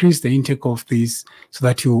 increase the intake of these, so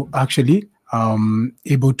that you actually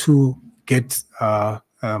able to get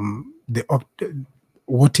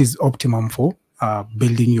what is optimum for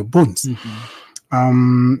building your bones.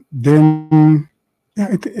 Then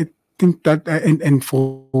think that, and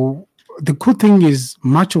for the good thing is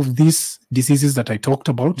much of these diseases that I talked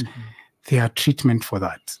about, there are treatment for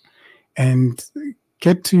that. And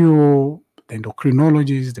get to your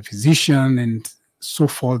endocrinologist, the physician, and so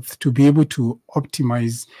forth to be able to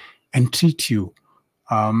optimize and treat you.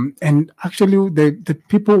 And actually, the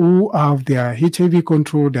people who have their HIV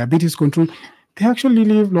control, diabetes control, they actually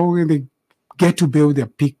live longer. They get to build their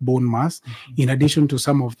peak bone mass, in addition to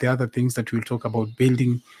some of the other things that we'll talk about,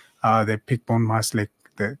 building the peak bone mass, like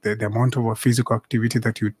the amount of physical activity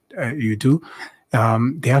that you do.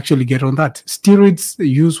 They actually get on that. Steroids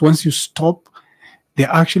use, once you stop, they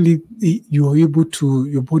actually, you're able to,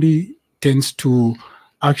 your body tends to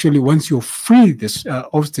actually, once you're free of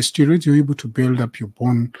the steroids, you're able to build up your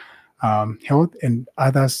bone health and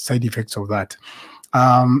other side effects of that.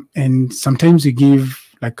 And sometimes you give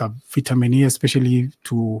like a vitamin E, especially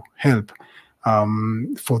to help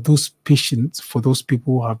for those patients, for those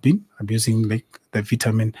people who have been abusing like the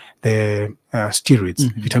steroids.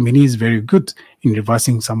 Vitamin E is very good in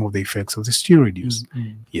reversing some of the effects of the steroid use.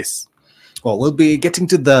 Yes. Well, we'll be getting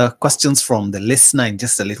to the questions from the listener in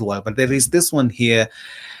just a little while, but there is this one here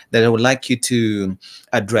that I would like you to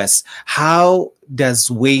address. How does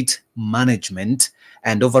weight management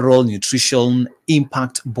and overall nutrition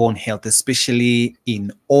impact bone health, especially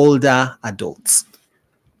in older adults?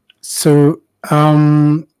 So,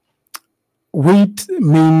 weight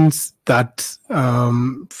means that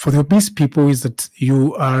for the obese people is that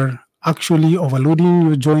you are actually overloading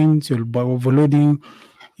your joints, you're overloading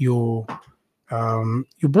your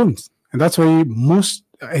bones, and that's why most,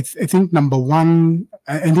 I think, number one,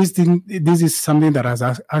 and this is something that has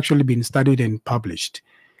actually been studied and published.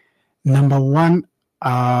 Number one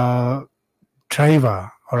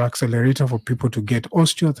driver or accelerator for people to get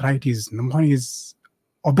osteoarthritis, number one, is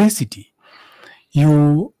obesity.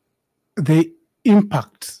 The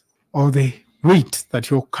impact or the weight that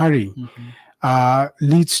you're carrying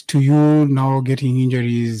leads to you now getting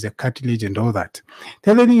injuries, the cartilage, and all that.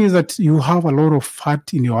 The other thing is that you have a lot of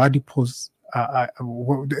fat in your adipose,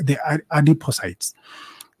 the adipocytes.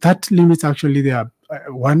 That limits actually the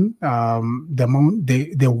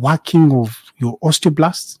working of your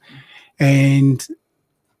osteoblasts. And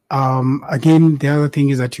again, the other thing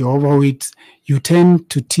is that you're overweight, you tend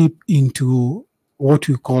to tip into what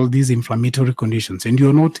we call these inflammatory conditions, and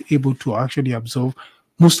you're not able to actually absorb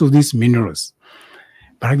most of these minerals.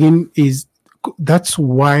 But again, that's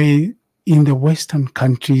why in the Western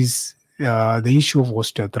countries, the issue of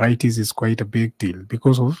osteoarthritis is quite a big deal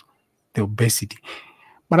because of the obesity.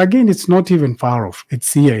 But again, it's not even far off.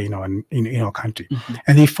 It's here in our country.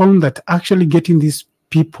 And they found that actually getting these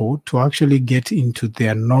people to actually get into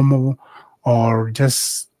their normal or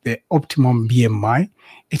just the optimum BMI,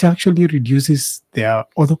 it actually reduces their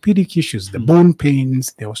orthopedic issues, the bone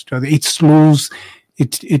pains, the osteoarthritis.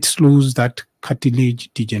 It slows that cartilage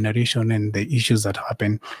degeneration and the issues that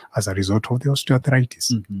happen as a result of the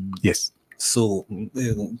osteoarthritis. Yes. So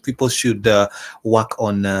people should work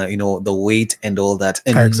on the weight and all that.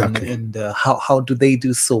 And, exactly. And how do they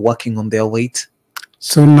do so, working on their weight?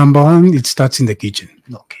 So number one, it starts in the kitchen.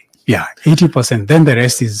 Okay. Yeah, 80%. Then the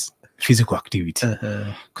rest is physical activity.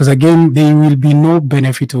 Because again, there will be no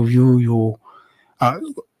benefit of you.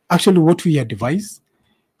 Actually, what we advise,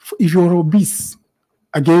 if you're obese,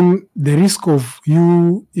 again, the risk of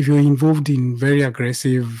you, if you're involved in very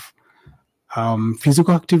aggressive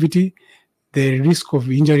physical activity, the risk of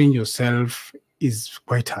injuring yourself is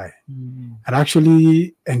quite high. And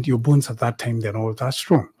actually, and your bones at that time, they're not that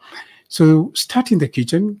strong. So start in the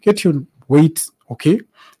kitchen, get your weight, okay?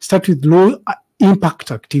 Start with low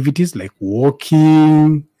impact activities like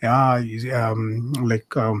walking,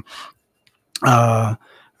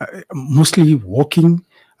 mostly walking,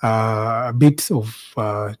 a bit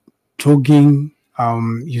of jogging,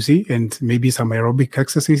 you see, and maybe some aerobic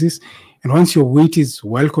exercises. And once your weight is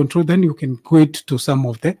well controlled, then you can go to some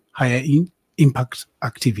of the higher impact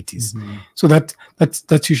activities. So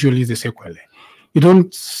that's usually the sequelae. You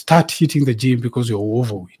don't start hitting the gym because you're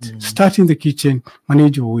overweight. Start in the kitchen,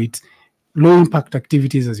 manage your weight, low impact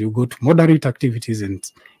activities as you go to moderate activities,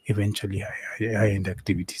 and eventually high end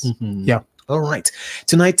activities. Yeah. All right.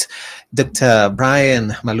 Tonight, Dr. Brian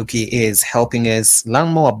Maluki is helping us learn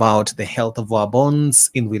more about the health of our bones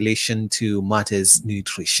in relation to matters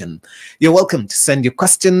nutrition. You're welcome to send your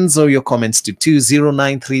questions or your comments to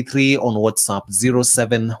 20933 on WhatsApp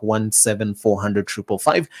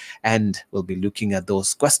 0717400555, and we'll be looking at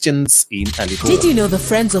those questions in a little while. Did you know the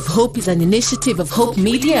Friends of Hope is an initiative of Hope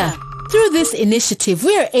Media? Through this initiative,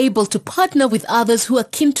 we are able to partner with others who are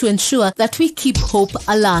keen to ensure that we keep hope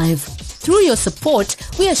alive. Through your support,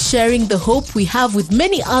 we are sharing the hope we have with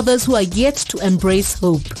many others who are yet to embrace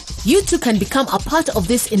hope. You too can become a part of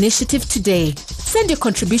this initiative today. Send your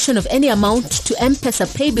contribution of any amount to M-Pesa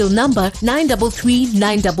paybill number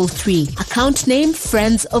 933933. Account name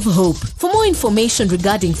Friends of Hope. For more information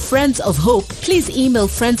regarding Friends of Hope, please email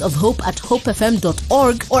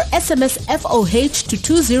friendsofhope@hopefm.org or SMS FOH to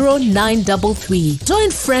 20933.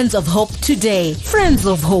 Join Friends of Hope today. Friends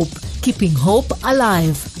of Hope, keeping hope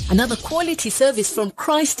alive. Another quality service from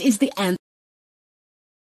Christ is the answer.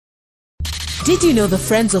 Did you know the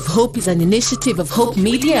Friends of Hope is an initiative of Hope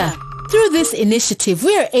Media? Through this initiative,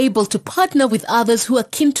 we are able to partner with others who are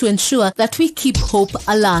keen to ensure that we keep hope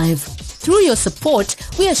alive. Through your support,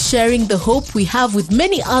 we are sharing the hope we have with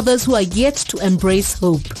many others who are yet to embrace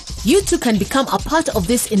hope. You too can become a part of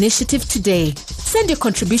this initiative today. Send your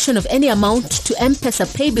contribution of any amount to M-Pesa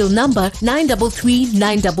paybill number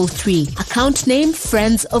 933933. Account name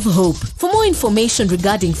Friends of Hope. For more information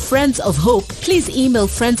regarding Friends of Hope, please email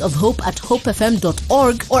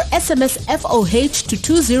friendsofhope@hopefm.org or SMS FOH to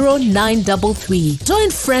 20933.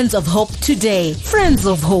 Join Friends of Hope today. Friends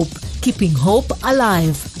of Hope, keeping hope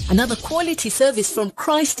alive. Another quality service from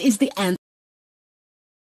Christ is the answer.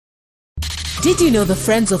 Did you know the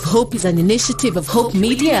Friends of Hope is an initiative of Hope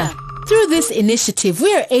Media? Through this initiative,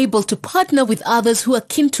 we are able to partner with others who are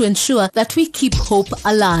keen to ensure that we keep hope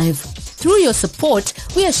alive. Through your support,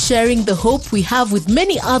 we are sharing the hope we have with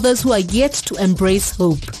many others who are yet to embrace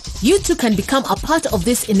hope. You too can become a part of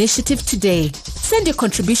this initiative today. Send your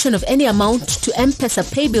contribution of any amount to M-Pesa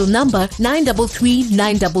paybill number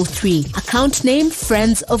 933933. Account name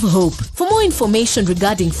Friends of Hope. For more information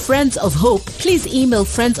regarding Friends of Hope, please email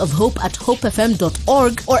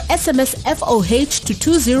friendsofhope@hopefm.org or SMS FOH to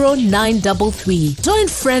 20933. Join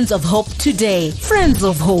Friends of Hope today. Friends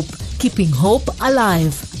of Hope, keeping hope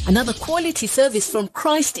alive. Another quality service from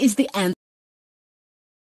Christ is the answer.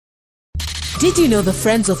 Did you know the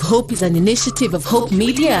Friends of Hope is an initiative of Hope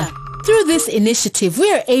Media? Through this initiative,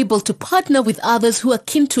 we are able to partner with others who are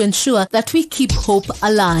keen to ensure that we keep hope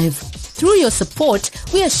alive. Through your support,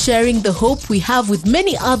 we are sharing the hope we have with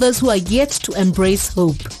many others who are yet to embrace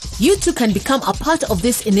hope. You too can become a part of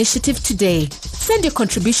this initiative today. Send your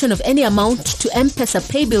contribution of any amount to M-Pesa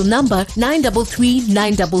paybill number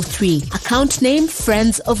 933933. Account name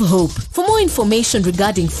Friends of Hope. For more information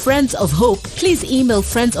regarding Friends of Hope, please email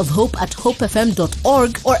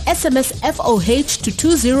friendsofhope@hopefm.org or SMS FOH to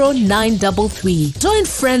 20933. Join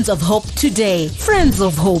Friends of Hope today. Friends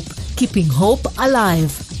of Hope, keeping hope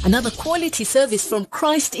alive. Another quality service from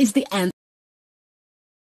Christ is the answer.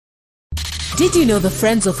 Did you know the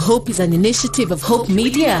Friends of Hope is an initiative of Hope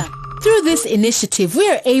Media? Through this initiative, we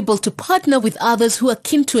are able to partner with others who are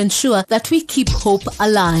keen to ensure that we keep hope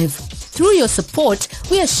alive. Through your support,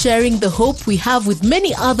 we are sharing the hope we have with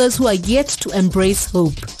many others who are yet to embrace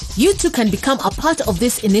hope. You too can become a part of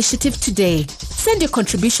this initiative today. Send your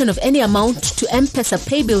contribution of any amount to M-Pesa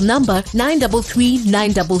paybill number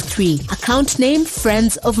 933933. Account name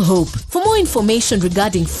Friends of Hope. For more information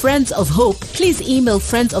regarding Friends of Hope, please email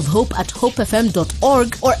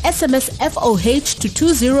friendsofhope@hopefm.org or SMS FOH to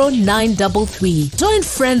 20933. Join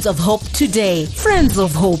Friends of Hope today. Friends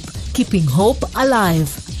of Hope, keeping hope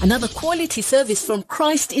alive. Another quality service from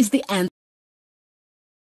Christ is the answer.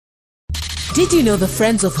 Did you know the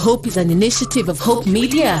Friends of Hope is an initiative of Hope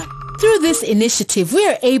Media? Through this initiative, we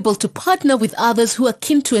are able to partner with others who are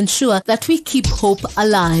keen to ensure that we keep hope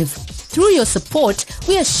alive. Through your support,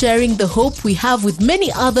 we are sharing the hope we have with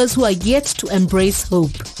many others who are yet to embrace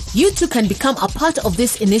hope. You too can become a part of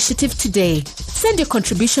this initiative today. Send your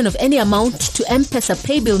contribution of any amount to M-Pesa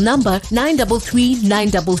paybill number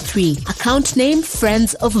 933933. Account name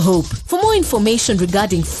Friends of Hope. For more information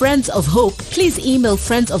regarding Friends of Hope, please email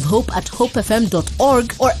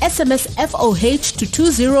friendsofhope@hopefm.org or SMS FOH to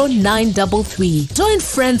 20933. Join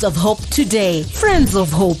Friends of Hope today. Friends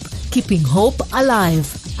of Hope, keeping hope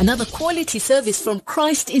alive. Another quality service from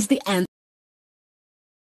Christ is the answer.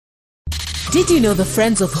 Did you know the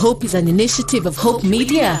Friends of Hope is an initiative of Hope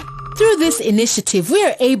Media? Through this initiative, we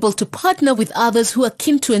are able to partner with others who are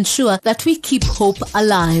keen to ensure that we keep hope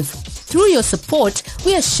alive. Through your support,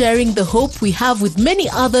 we are sharing the hope we have with many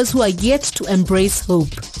others who are yet to embrace hope.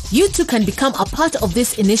 You too can become a part of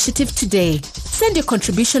this initiative today. Send your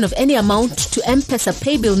contribution of any amount to M-Pesa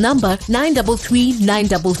paybill number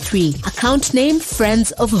 933933. Account name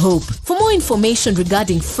Friends of Hope. For more information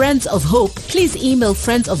regarding Friends of Hope, please email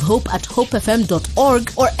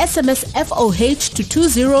friendsofhope@hopefm.org or SMS FOH to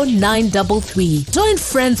 20933. Join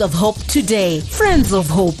Friends of Hope today. Friends of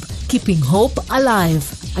Hope, keeping hope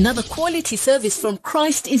alive. Another quality service from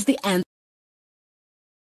Christ is the answer.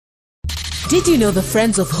 Did you know the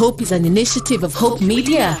Friends of Hope is an initiative of Hope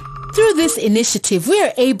Media? Through this initiative, we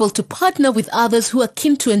are able to partner with others who are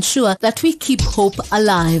keen to ensure that we keep hope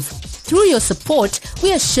alive. Through your support,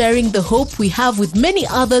 we are sharing the hope we have with many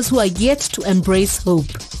others who are yet to embrace hope.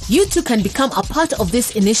 You too can become a part of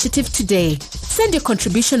this initiative today. Send your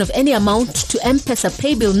contribution of any amount to M-Pesa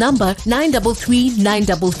paybill number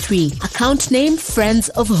 933933. Account name Friends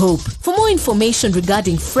of Hope. For more information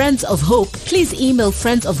regarding Friends of Hope, please email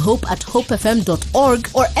friendsofhope@hopefm.org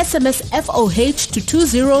or SMS FOH to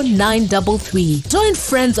 20933. Join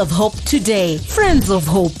Friends of Hope today. Friends of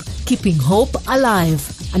Hope, keeping hope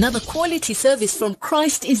alive. Another quality service from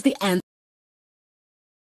Christ is the answer.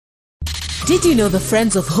 Did you know the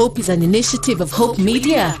Friends of Hope is an initiative of Hope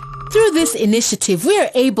Media? Through this initiative, we are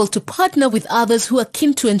able to partner with others who are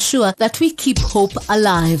keen to ensure that we keep hope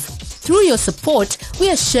alive. Through your support, we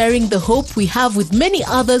are sharing the hope we have with many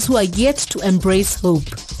others who are yet to embrace hope.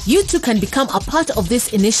 You too can become a part of this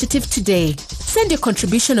initiative today. Send your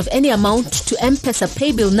contribution of any amount to M-Pesa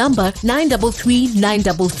paybill number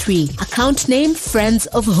 933933. Account name Friends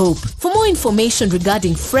of Hope. For more information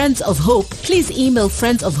regarding Friends of Hope, please email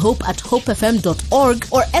friendsofhope@hopefm.org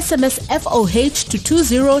or SMS FOH to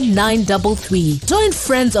 20933. Join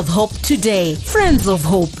Friends of Hope today. Friends of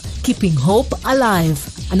Hope, keeping hope alive.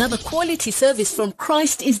 Another quality service from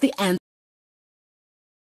Christ is the answer.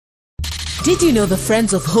 Did you know the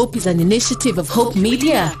Friends of Hope is an initiative of Hope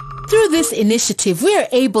Media? Through this initiative, we are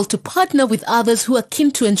able to partner with others who are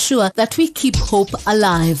keen to ensure that we keep hope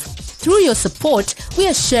alive. Through your support, we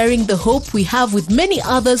are sharing the hope we have with many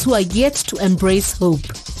others who are yet to embrace hope.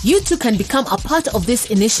 You too can become a part of this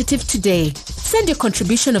initiative today. Send your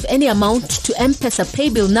contribution of any amount to M-Pesa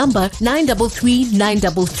paybill number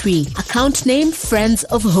 933933. Account name Friends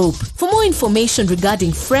of Hope. For more information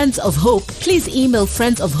regarding Friends of Hope, please email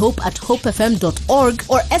friendsofhope@hopefm.org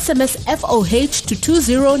or SMS FOH to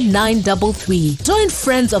 20933. Join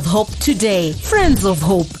Friends of Hope today. Friends of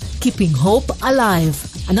Hope, keeping hope alive.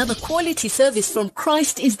 Another quality service from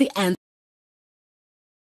Christ is the answer.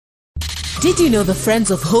 Did you know the Friends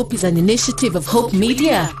of Hope is an initiative of Hope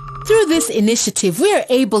Media? Through this initiative, we are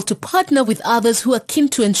able to partner with others who are keen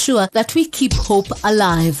to ensure that we keep hope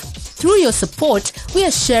alive. Through your support, we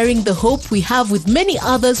are sharing the hope we have with many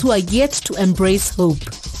others who are yet to embrace hope.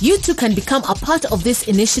 You too can become a part of this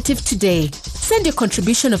initiative today. Send your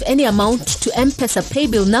contribution of any amount to M-Pesa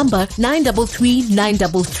paybill number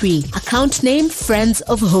 933933. Account name Friends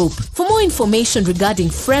of Hope. For more information regarding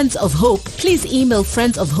Friends of Hope, please email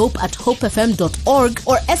friendsofhope@hopefm.org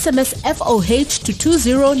or SMS FOH to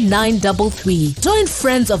 20933. Join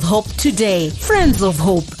Friends of Hope today. Friends of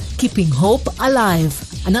Hope, keeping hope alive.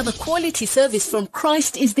 Another quality service from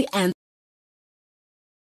Christ is the answer.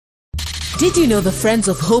 Did you know the Friends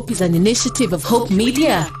of Hope is an initiative of Hope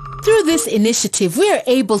Media? Through this initiative, we are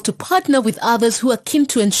able to partner with others who are keen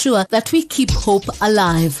to ensure that we keep hope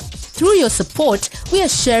alive. Through your support, we are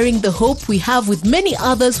sharing the hope we have with many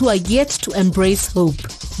others who are yet to embrace hope.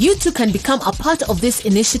 You too can become a part of this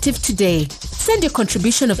initiative today. Send your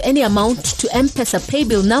contribution of any amount to M-Pesa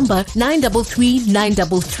paybill number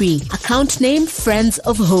 933933. Account name Friends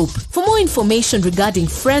of Hope. For more information regarding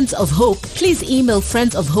Friends of Hope, please email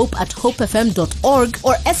friendsofhope@hopefm.org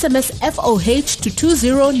or SMS FOH to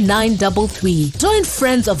 20933. Join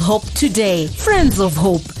Friends of Hope today. Friends of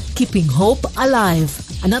Hope, keeping hope alive.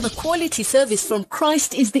 Another quality service from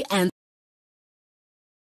Christ is the answer.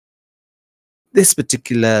 This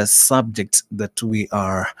particular subject that we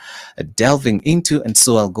are delving into, and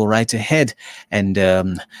so I'll go right ahead and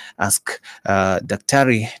ask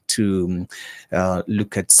Daktari to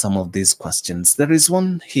look at some of these questions. There is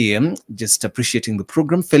one here, just appreciating the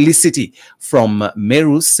program. Felicity from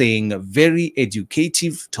Meru saying, very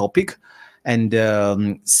educative topic, and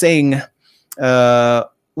saying,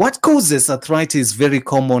 what causes arthritis very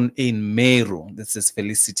common in Meru? This is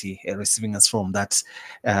Felicity receiving us from that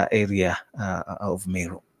area of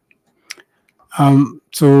Meru.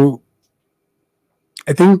 So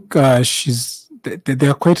I think there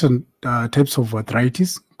are quite types of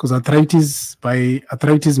arthritis, because arthritis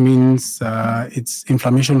means it's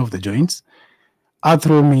inflammation of the joints.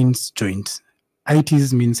 Arthro means joints.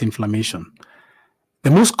 Itis means inflammation. The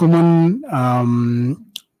most common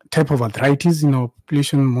type of arthritis in our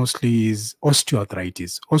population mostly is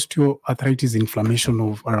osteoarthritis. Osteoarthritis, inflammation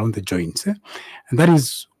of around the joints, and that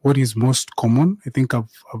is what is most common. I think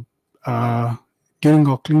during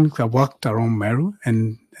our clinic I've worked around Meru,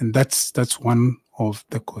 and that's one of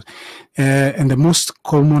the cause. And the most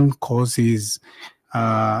common cause is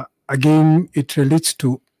again, it relates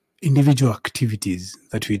to individual activities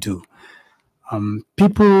that we do.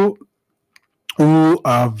 People who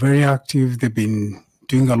are very active. They've been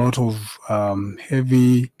doing a lot of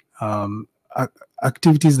heavy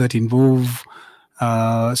activities that involve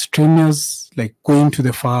strenuous, like going to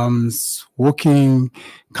the farms, walking,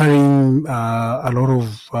 carrying a lot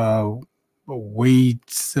of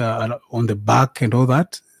weights on the back and all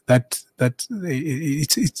that. That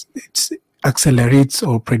it accelerates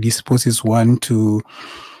or predisposes one to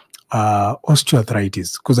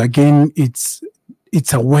osteoarthritis, because again it's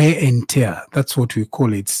a wear and tear. That's what we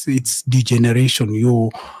call it. It's degeneration.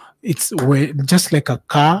 It's just like a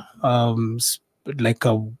car, the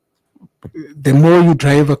more you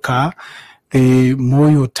drive a car, the more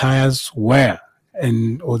your tires wear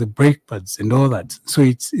or the brake pads and all that. So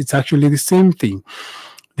it's actually the same thing.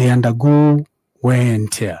 They undergo wear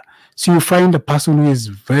and tear. So you find a person who is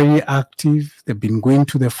very active, they've been going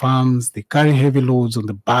to the farms, they carry heavy loads on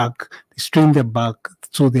the back, they strain their back,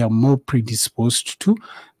 so they are more predisposed to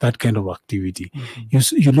that kind of activity.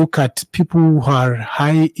 You look at people who are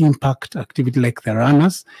high impact activity, like the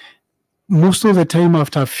runners. Most of the time,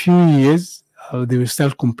 after a few years, they will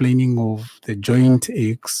start complaining of the joint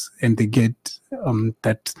aches, and they get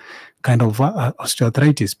that kind of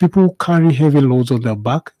osteoarthritis. People who carry heavy loads on their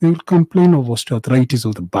back, they will complain of osteoarthritis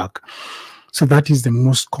of the back. So that is the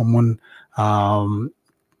most common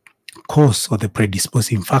cause or the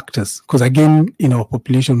predisposing factors. Because again, in our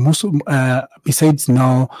population, besides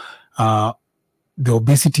now the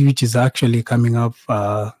obesity, which is actually coming up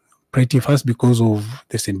pretty fast because of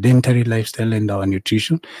the sedentary lifestyle and our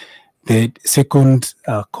nutrition. The second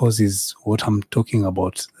cause is what I'm talking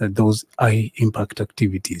about, those high impact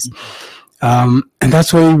activities. And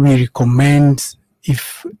that's why we recommend,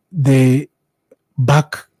 if the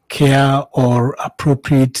back care or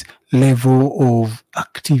appropriate level of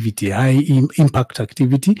activity, high impact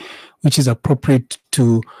activity, which is appropriate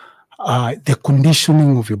to the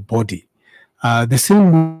conditioning of your body. The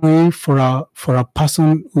same way for a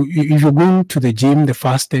person, if you're going to the gym the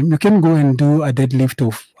first time, you can go and do a deadlift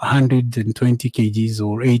of 120 kgs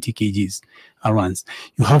or 80 kgs around.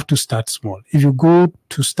 You have to start small. If you go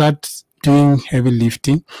to start doing heavy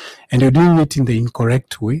lifting and you're doing it in the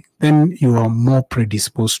incorrect way, then you are more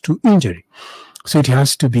predisposed to injury. So it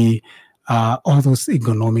has to be all those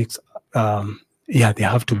ergonomics. They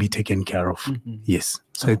have to be taken care of. Yes.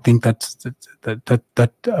 So I think that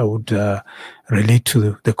I would relate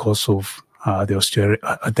to the cause of the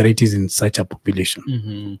osteoarthritis in such a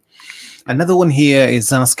population. Another one here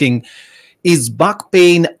is asking, is back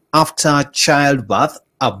pain after childbirth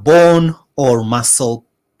a bone or muscle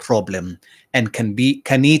problem, and can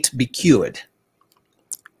it be cured?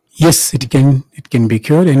 Yes, it can be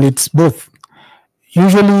cured, and it's both.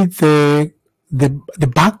 Usually the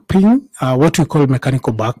back pain, what we call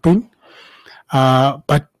mechanical back pain,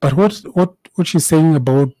 but what she's saying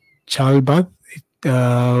about childbirth,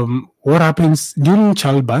 what happens during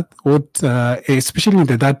childbirth, especially in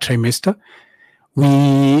the third trimester,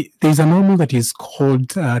 there's a hormone that is called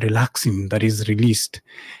relaxin that is released.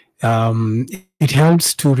 It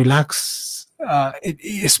helps to relax,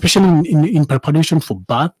 especially in preparation for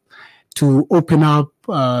birth, to open up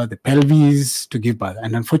the pelvis to give birth.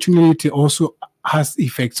 And unfortunately, it also has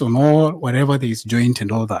effects on whatever there is joint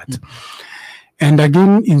and all that. And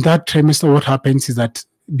again, in that trimester, what happens is that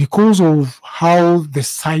because of how the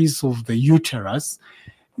size of the uterus,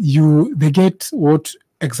 they get what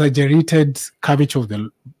exaggerated curvature of the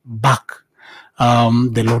back,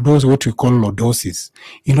 the lordosis, what we call lordosis,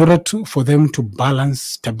 in order for them to balance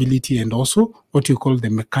stability and also what you call the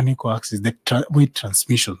mechanical axis, the weight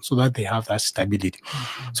transmission, so that they have that stability.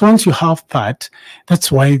 So once you have that,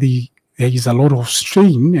 that's why there is a lot of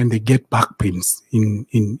strain and they get back pains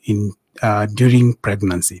during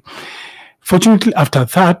pregnancy. Fortunately, after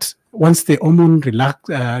that, once the hormone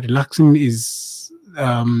relaxing is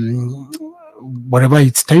whatever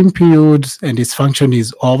its time period and its function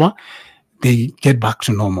is over, they get back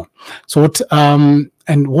to normal. So what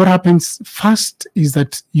happens first is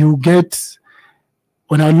that you get,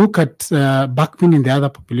 when I look at back pain in the other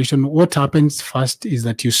population, what happens first is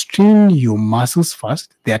that you strain your muscles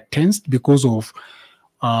first. They are tensed because of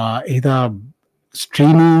either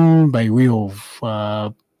straining by way of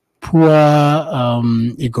poor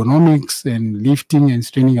ergonomics and lifting and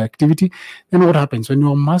straining activity. Then what happens when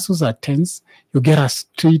your muscles are tense, you get a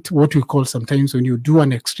straight, what we call sometimes when you do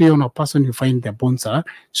an X-ray on a person, you find their bones are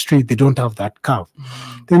straight. They don't have that curve.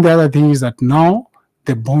 Then the other thing is that now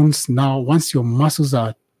the bones, once your muscles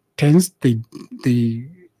are tense, they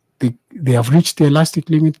have reached the elastic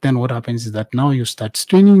limit. Then what happens is that now you start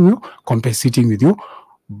straining, compensating with the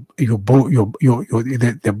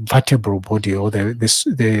vertebral body or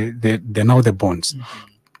the bones.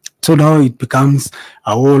 So now it becomes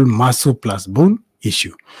a whole muscle plus bone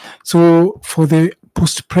issue. So for the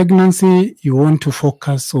post-pregnancy, you want to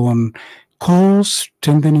focus on core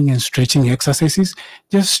strengthening and stretching exercises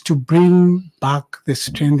just to bring back the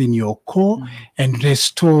strength in your core and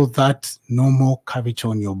restore that normal curvature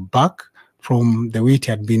on your back from the way it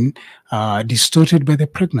had been distorted by the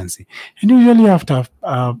pregnancy. And usually after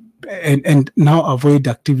and now avoid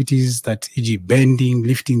activities that, e.g., bending,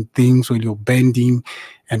 lifting things while you're bending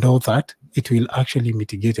and all that. It will actually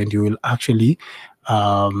mitigate, and you will actually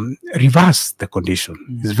reverse the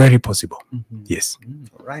condition. It's very possible. Yes.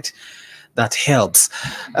 All right. That helps.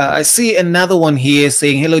 I see another one here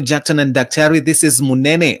saying, hello, Jackson and Daktari. This is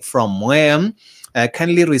Munene from Wem.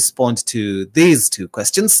 Kindly respond to these two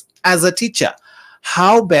questions. As a teacher,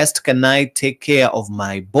 how best can I take care of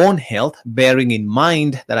my bone health, bearing in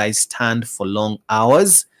mind that I stand for long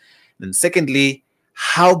hours? And secondly,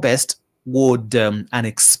 how best would an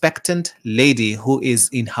expectant lady who is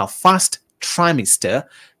in her first trimester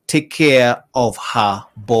take care of her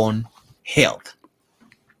bone health?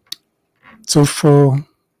 So for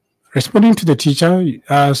responding to the teacher,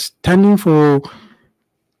 standing for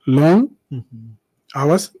long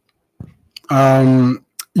hours,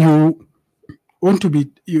 you want to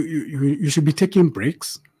be, you should be taking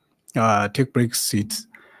breaks, take breaks, sit,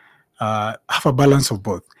 have a balance of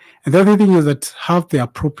both. And the other thing is that have the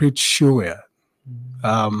appropriate shoe wear.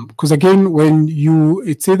 Because again, when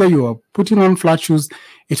it's either you are putting on flat shoes,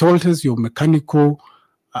 it alters your mechanical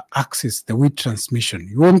axis, the weight transmission.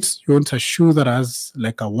 You want a shoe that has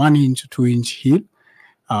like a 1 inch, 2 inch heel,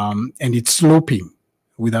 and it's sloping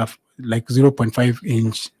with a like 0.5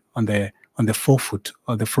 inch on the forefoot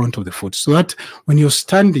or the front of the foot, so that when you're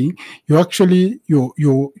standing, you actually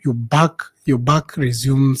your back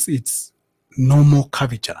resumes its normal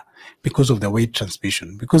curvature because of the weight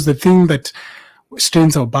transmission. Because the thing that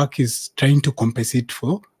strains our back is trying to compensate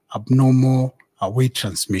for abnormal weight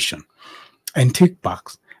transmission. And take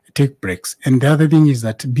breaks. And the other thing is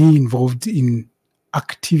that be involved in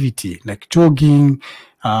activity like jogging,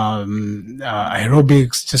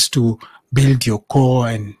 aerobics, just to build your core,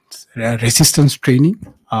 and resistance training.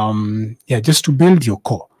 Just to build your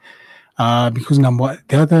core. Because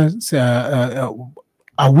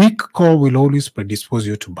a weak core will always predispose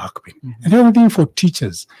you to back pain. And the other thing for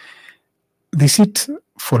teachers, they sit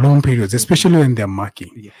for long periods, especially when they're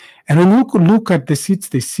marking. And when you look at the seats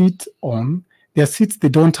they sit on, their seats, they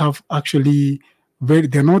don't have actually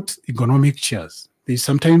they're not ergonomic chairs. They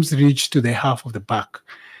sometimes reach to the half of the back,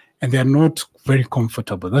 and they're not very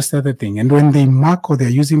comfortable. That's the other thing. And when they mark or they're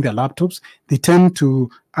using their laptops, they tend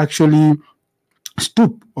to actually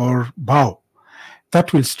stoop or bow.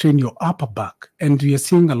 That will strain your upper back. And we are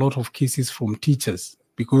seeing a lot of cases from teachers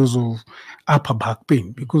because of upper back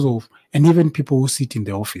pain, and even people who sit in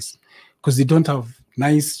the office, because they don't have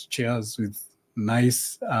nice chairs with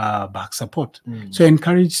nice back support. So I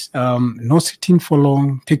encourage no sitting for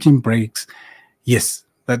long, taking breaks. Yes,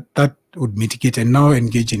 that would mitigate, and now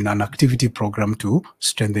engage in an activity program to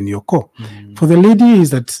strengthen your core. For the lady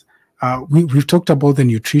is that we've talked about the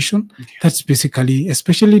nutrition. That's basically,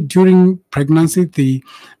 especially during pregnancy, they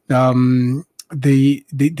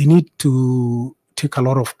need to take a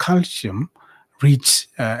lot of calcium rich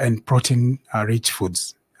and protein rich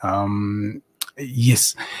foods.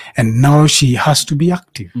 Yes, and now she has to be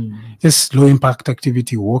active. Just low impact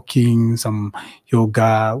activity, walking, some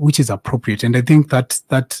yoga, which is appropriate. And I think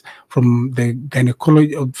that from the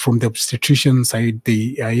gynecology, from the obstetrician side,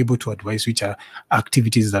 they are able to advise which are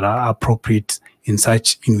activities that are appropriate in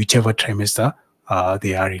whichever trimester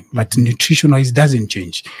they are in. But nutrition-wise doesn't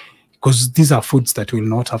change, because these are foods that will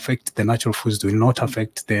not affect the natural foods, will not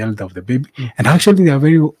affect the health of the baby, and actually they are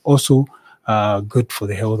very also good for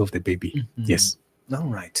the health of the baby. Yes. All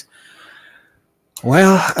right.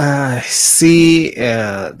 Well, I see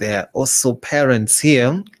there are also parents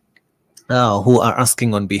here who are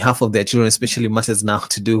asking on behalf of their children, especially matters now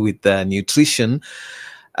to do with nutrition.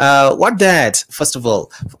 What diet, first of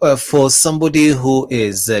all, for somebody who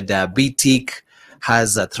is diabetic,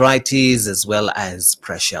 has arthritis as well as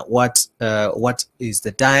pressure, what is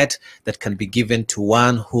the diet that can be given to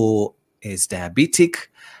one who is diabetic,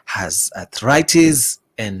 has arthritis,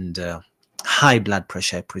 and high blood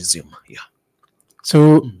pressure, I presume? Yeah.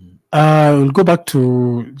 So we'll go back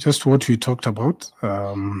to just what we talked about.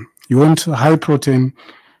 You want a high protein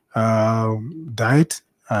diet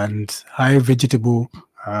and high vegetable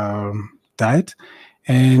diet.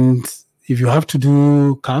 And if you have to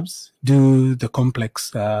do carbs, do the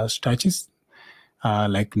complex starches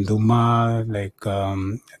like nduma, like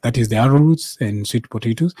that is the arrowroots and sweet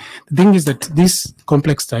potatoes. The thing is that these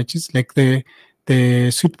complex starches, like the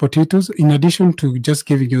the sweet potatoes, in addition to just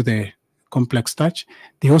giving you the complex starch,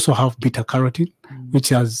 they also have beta carotene, which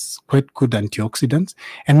has quite good antioxidants.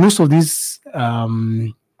 And most of these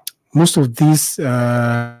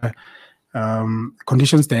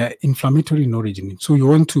conditions, they are inflammatory in origin. So you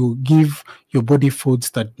want to give your body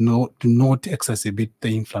foods that do not exacerbate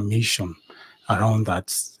the inflammation around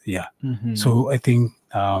that. Yeah. So I think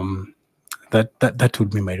that would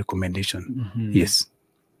be my recommendation. Yes.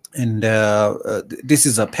 And this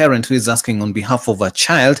is a parent who is asking on behalf of a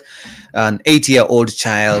child, an 8-year-old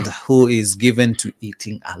child who is given to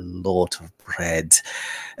eating a lot of bread.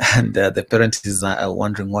 And the parent is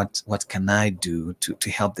wondering, what can I do to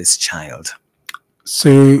help this child?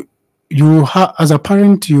 So as a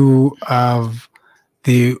parent, you have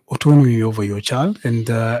the autonomy over your child. And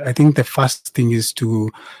I think the first thing is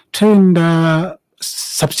to try and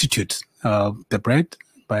substitute the bread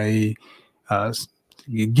by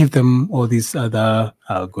give them all these other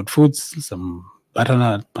good foods, some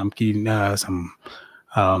butternut, pumpkin, some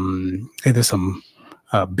either some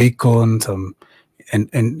bacon, some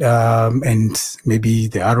and maybe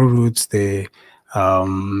the arrowroots, the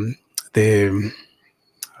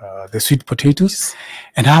sweet potatoes,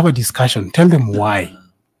 and have a discussion. Tell them why.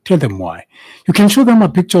 Tell them why. You can show them a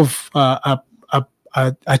picture of a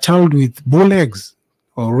child with bow legs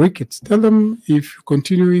or rickets. Tell them, if you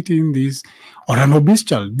continue eating this, or an obese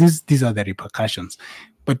child, these are the repercussions.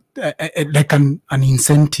 But like an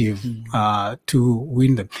incentive to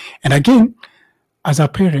win them. And again, as a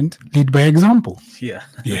parent, lead by example. Yeah.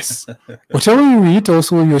 Yes. Whatever you eat,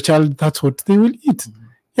 also your child, that's what they will eat.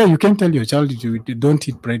 Yeah, you can tell your child, you don't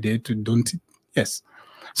eat bread, don't eat. Yes.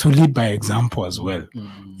 So lead by example as well.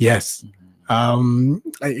 Yes.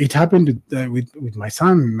 It happened with my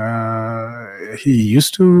son. He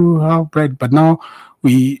used to have bread, but now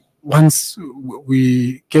once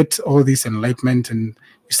we get all this enlightenment, and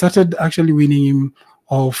we started actually weaning him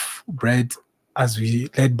off bread as we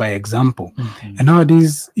led by example. And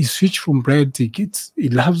nowadays he switched from bread. He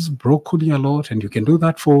loves broccoli a lot, and you can do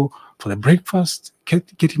that for the breakfast.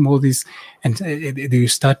 Get him all this, and you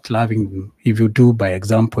start loving them if you do by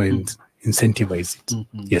example and incentivize it.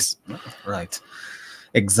 Yes. Right.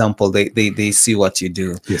 Example, they see what you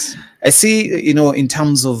do. Yes. I see, in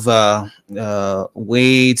terms of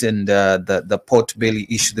weight and the pot belly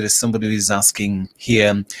issue, there is somebody who is asking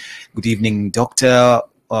here, good evening, doctor.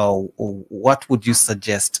 What would you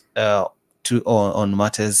suggest on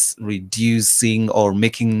matters reducing or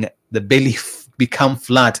making the belly become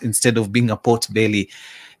flat instead of being a pot belly?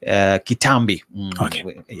 Kitambi.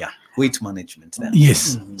 Okay. Yeah. Weight management. Then.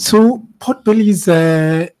 Yes. So pot belly is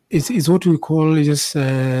what we call just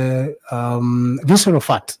visceral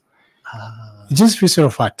fat. Just visceral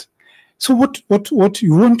fat. So what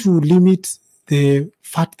you want to limit the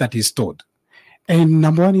fat that is stored, and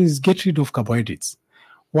number one is get rid of carbohydrates.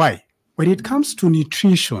 Why? When it comes to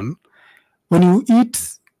nutrition, when you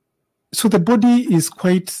eat, so the body is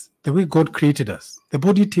quite the way God created us. The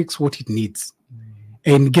body takes what it needs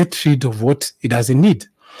and gets rid of what it doesn't need.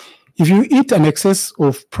 If you eat an excess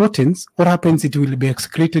of proteins, what happens? It will be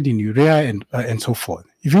excreted in urea and so forth.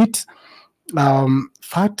 If you eat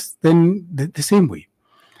fat, then the same way.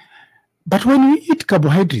 But when you eat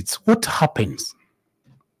carbohydrates, what happens?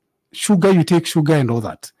 Sugar, you take sugar and all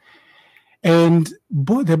that. And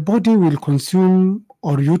the body will consume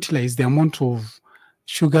or utilize the amount of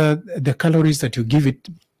sugar, the calories that you give it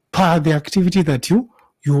per the activity that you're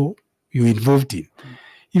involved in.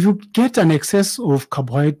 If you get an excess of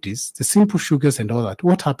carbohydrates, the simple sugars and all that,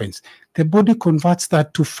 what happens? The body converts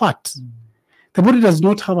that to fat. The body does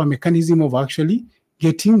not have a mechanism of actually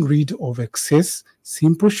getting rid of excess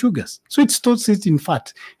simple sugars. So it stores it in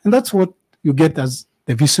fat. And that's what you get as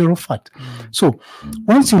the visceral fat. So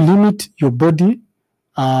once you limit your body,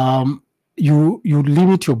 you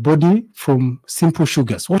limit your body from simple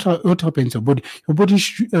sugars. What happens to your body? Your body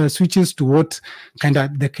switches to what kind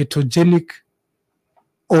of the ketogenic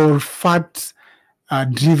or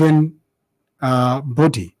fat-driven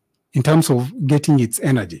body in terms of getting its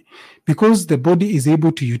energy. Because the body is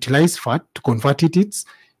able to utilize fat to convert it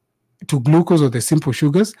to glucose or the simple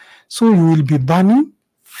sugars, so you will be burning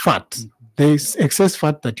fat, the excess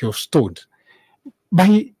fat that you've stored,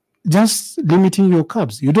 by just limiting your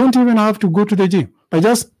carbs. You don't even have to go to the gym. By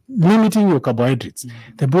just limiting your carbohydrates,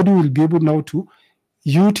 the body will be able now to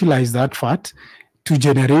utilize that fat to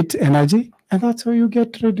generate energy, and that's how you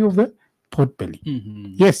get rid of the pot belly.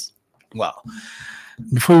 Yes. Wow.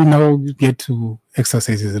 Before you now get to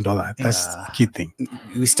exercises and all that. That's the key thing.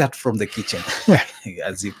 We start from the kitchen, Yeah.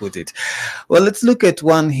 as you put it. Well, let's look at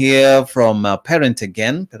one here from a parent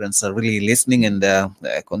again. Parents are really listening and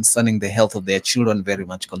concerning the health of their children, very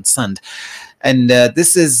much concerned. And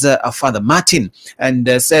this is our father, Martin, and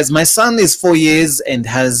says, my son is 4 years and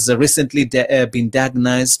has recently been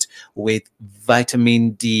diagnosed with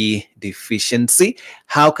vitamin D deficiency.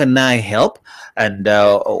 How can I help? And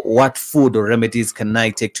what food or remedies can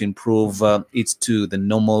I take to improve it to the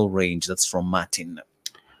normal range? That's from Martin.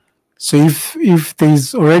 So if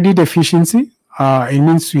there's already deficiency, it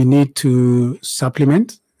means we need to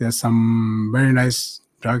supplement. There's some very nice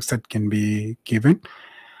drugs that can be given.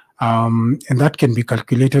 And that can be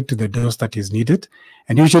calculated to the dose that is needed.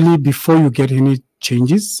 And usually before you get any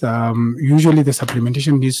changes, usually the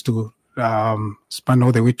supplementation needs to span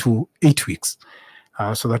all the way to 8 weeks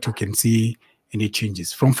so that you can see any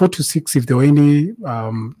changes. From 4 to 6, if there are any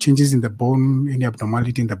changes in the bone, any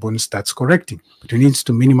abnormality in the bone, starts correcting. But it needs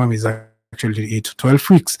to minimum is actually 8 to 12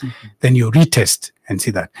 weeks. Then you retest and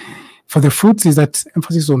see that. For the fruits, is that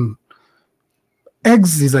emphasis on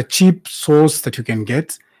eggs is a cheap source that you can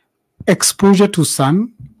get. Exposure to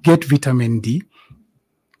sun, get vitamin D,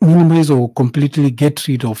 minimize or completely get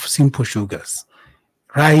rid of simple sugars.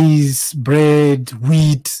 Rice, bread,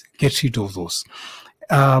 wheat, get rid of those.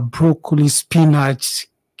 Broccoli, spinach,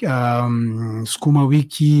 skuma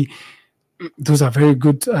wiki, those are very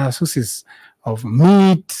good sources of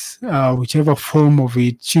meat, whichever form of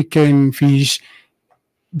it, chicken, fish,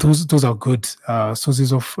 those are good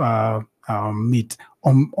sources of meat.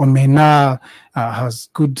 Omena has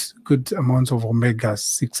good amounts of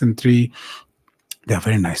omega-6 and 3. They are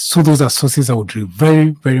very nice. So those are sources I would very,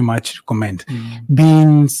 very much recommend.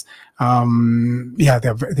 Beans, they're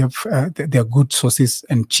good sources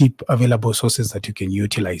and cheap available sources that you can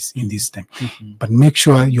utilize in this time. But make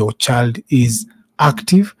sure your child is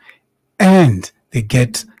active and they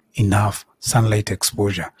get enough sunlight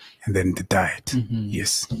exposure, and then the diet.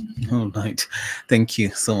 Yes. All right. Thank you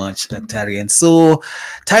so much, Dr. Arian. So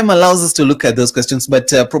time allows us to look at those questions, but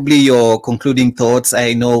probably your concluding thoughts.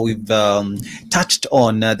 I know we've touched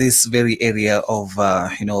on this very area of,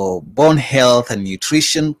 bone health and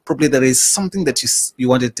nutrition. Probably there is something that you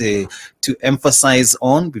wanted to emphasize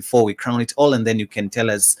on before we crown it all, and then you can tell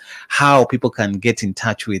us how people can get in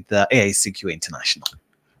touch with AICQ International.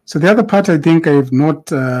 So the other part I think I have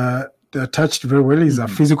not touched very well is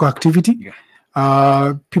physical activity.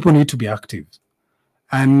 People need to be active.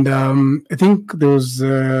 And I think there was,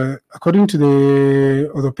 according to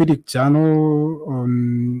the Orthopedic Journal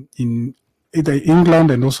in either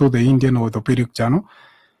England and also the Indian Orthopedic Journal,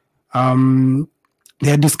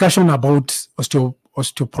 there are discussion about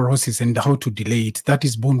osteoporosis and how to delay it. That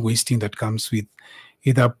is bone wasting that comes with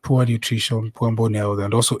either poor nutrition, poor bone health,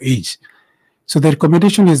 and also age. So the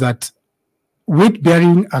recommendation is that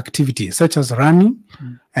weight-bearing activity, such as running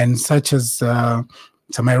and such as some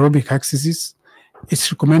aerobic exercises, it's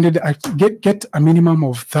recommended get a minimum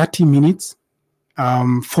of 30 minutes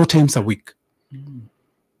 4 times a week.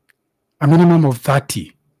 A minimum of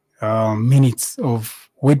 30 minutes of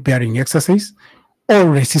weight-bearing exercise or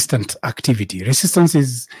resistant activity. Resistance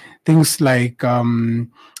is things like a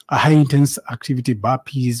high-intense activity,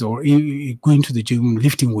 burpees, or going to the gym,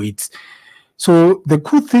 lifting weights. So the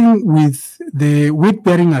good thing with the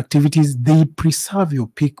weight-bearing activities, they preserve your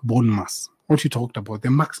peak bone mass, what you talked about,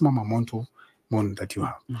 the maximum amount of bone that you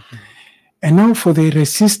have. And now for the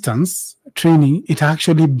resistance training, it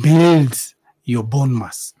actually builds your bone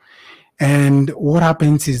mass. And what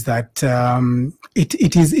happens is that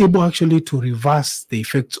it is able actually to reverse the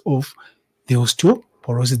effects of the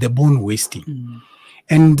osteoporosis, the bone wasting.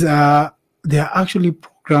 And there are actually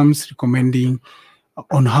programs recommending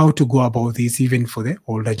on how to go about this even for the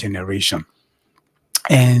older generation.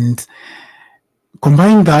 And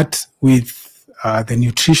combine that with the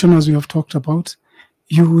nutrition, as we have talked about,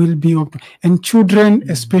 you will be, and children,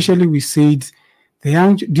 especially, we said,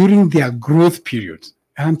 during their growth period,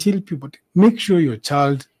 until puberty, make sure your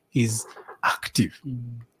child is active.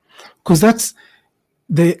 Because that's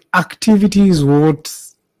the activity is what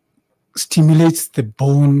stimulates the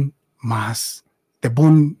bone mass, the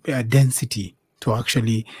bone density to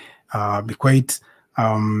actually be quite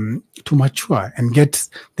to mature and get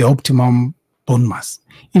the optimum bone mass.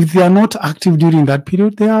 If they are not active during that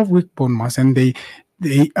period, they have weak bone mass and they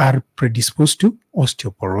are predisposed to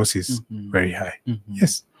osteoporosis very high.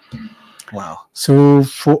 Yes. Wow. So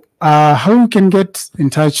for how you can get in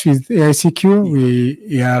touch with AICQ,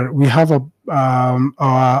 we have our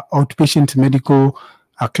outpatient medical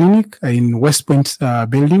clinic in West Point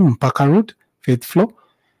building, Mpaka Road, 5th floor,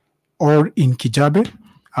 or in Kijabe.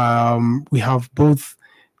 We have both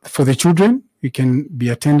for the children. We can be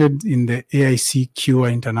attended in the AIC Cure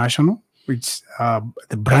International, which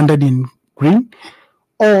the branded in green,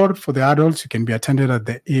 or for the adults, you can be attended at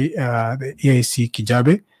the AIC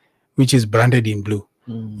Kijabe, which is branded in blue.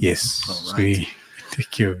 Yes, all so right. we take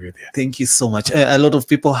care of you there. Thank you so much. A lot of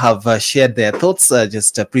people have shared their thoughts,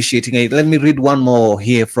 just appreciating it. Let me read one more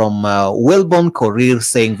here from Wellborn Career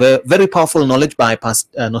saying, very powerful knowledge by Dr.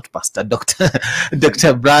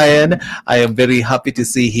 Brian. I am very happy to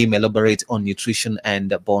see him elaborate on nutrition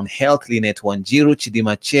and bone health. Lynette Wanjiru,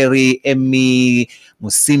 Chidima Cherry, Emmy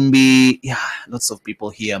Musimbi. Yeah, lots of people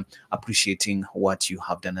here appreciating what you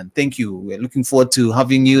have done. And thank you. We're looking forward to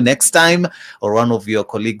having you next time, or one of your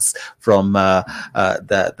colleagues from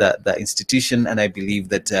the institution, and I believe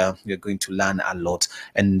that we're going to learn a lot.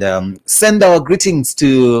 And send our greetings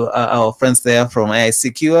to our friends there from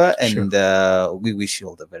IICQ, and we wish you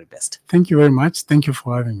all the very best. Thank you very much. Thank you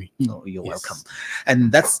for having me. No, you're welcome.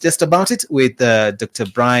 And that's just about it with Dr.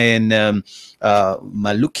 Brian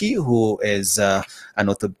Maluki, who is an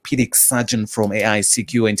orthopedic surgeon from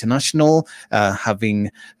AICQ International, having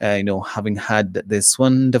had this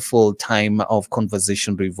wonderful time of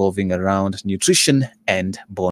conversation revolving around nutrition and bone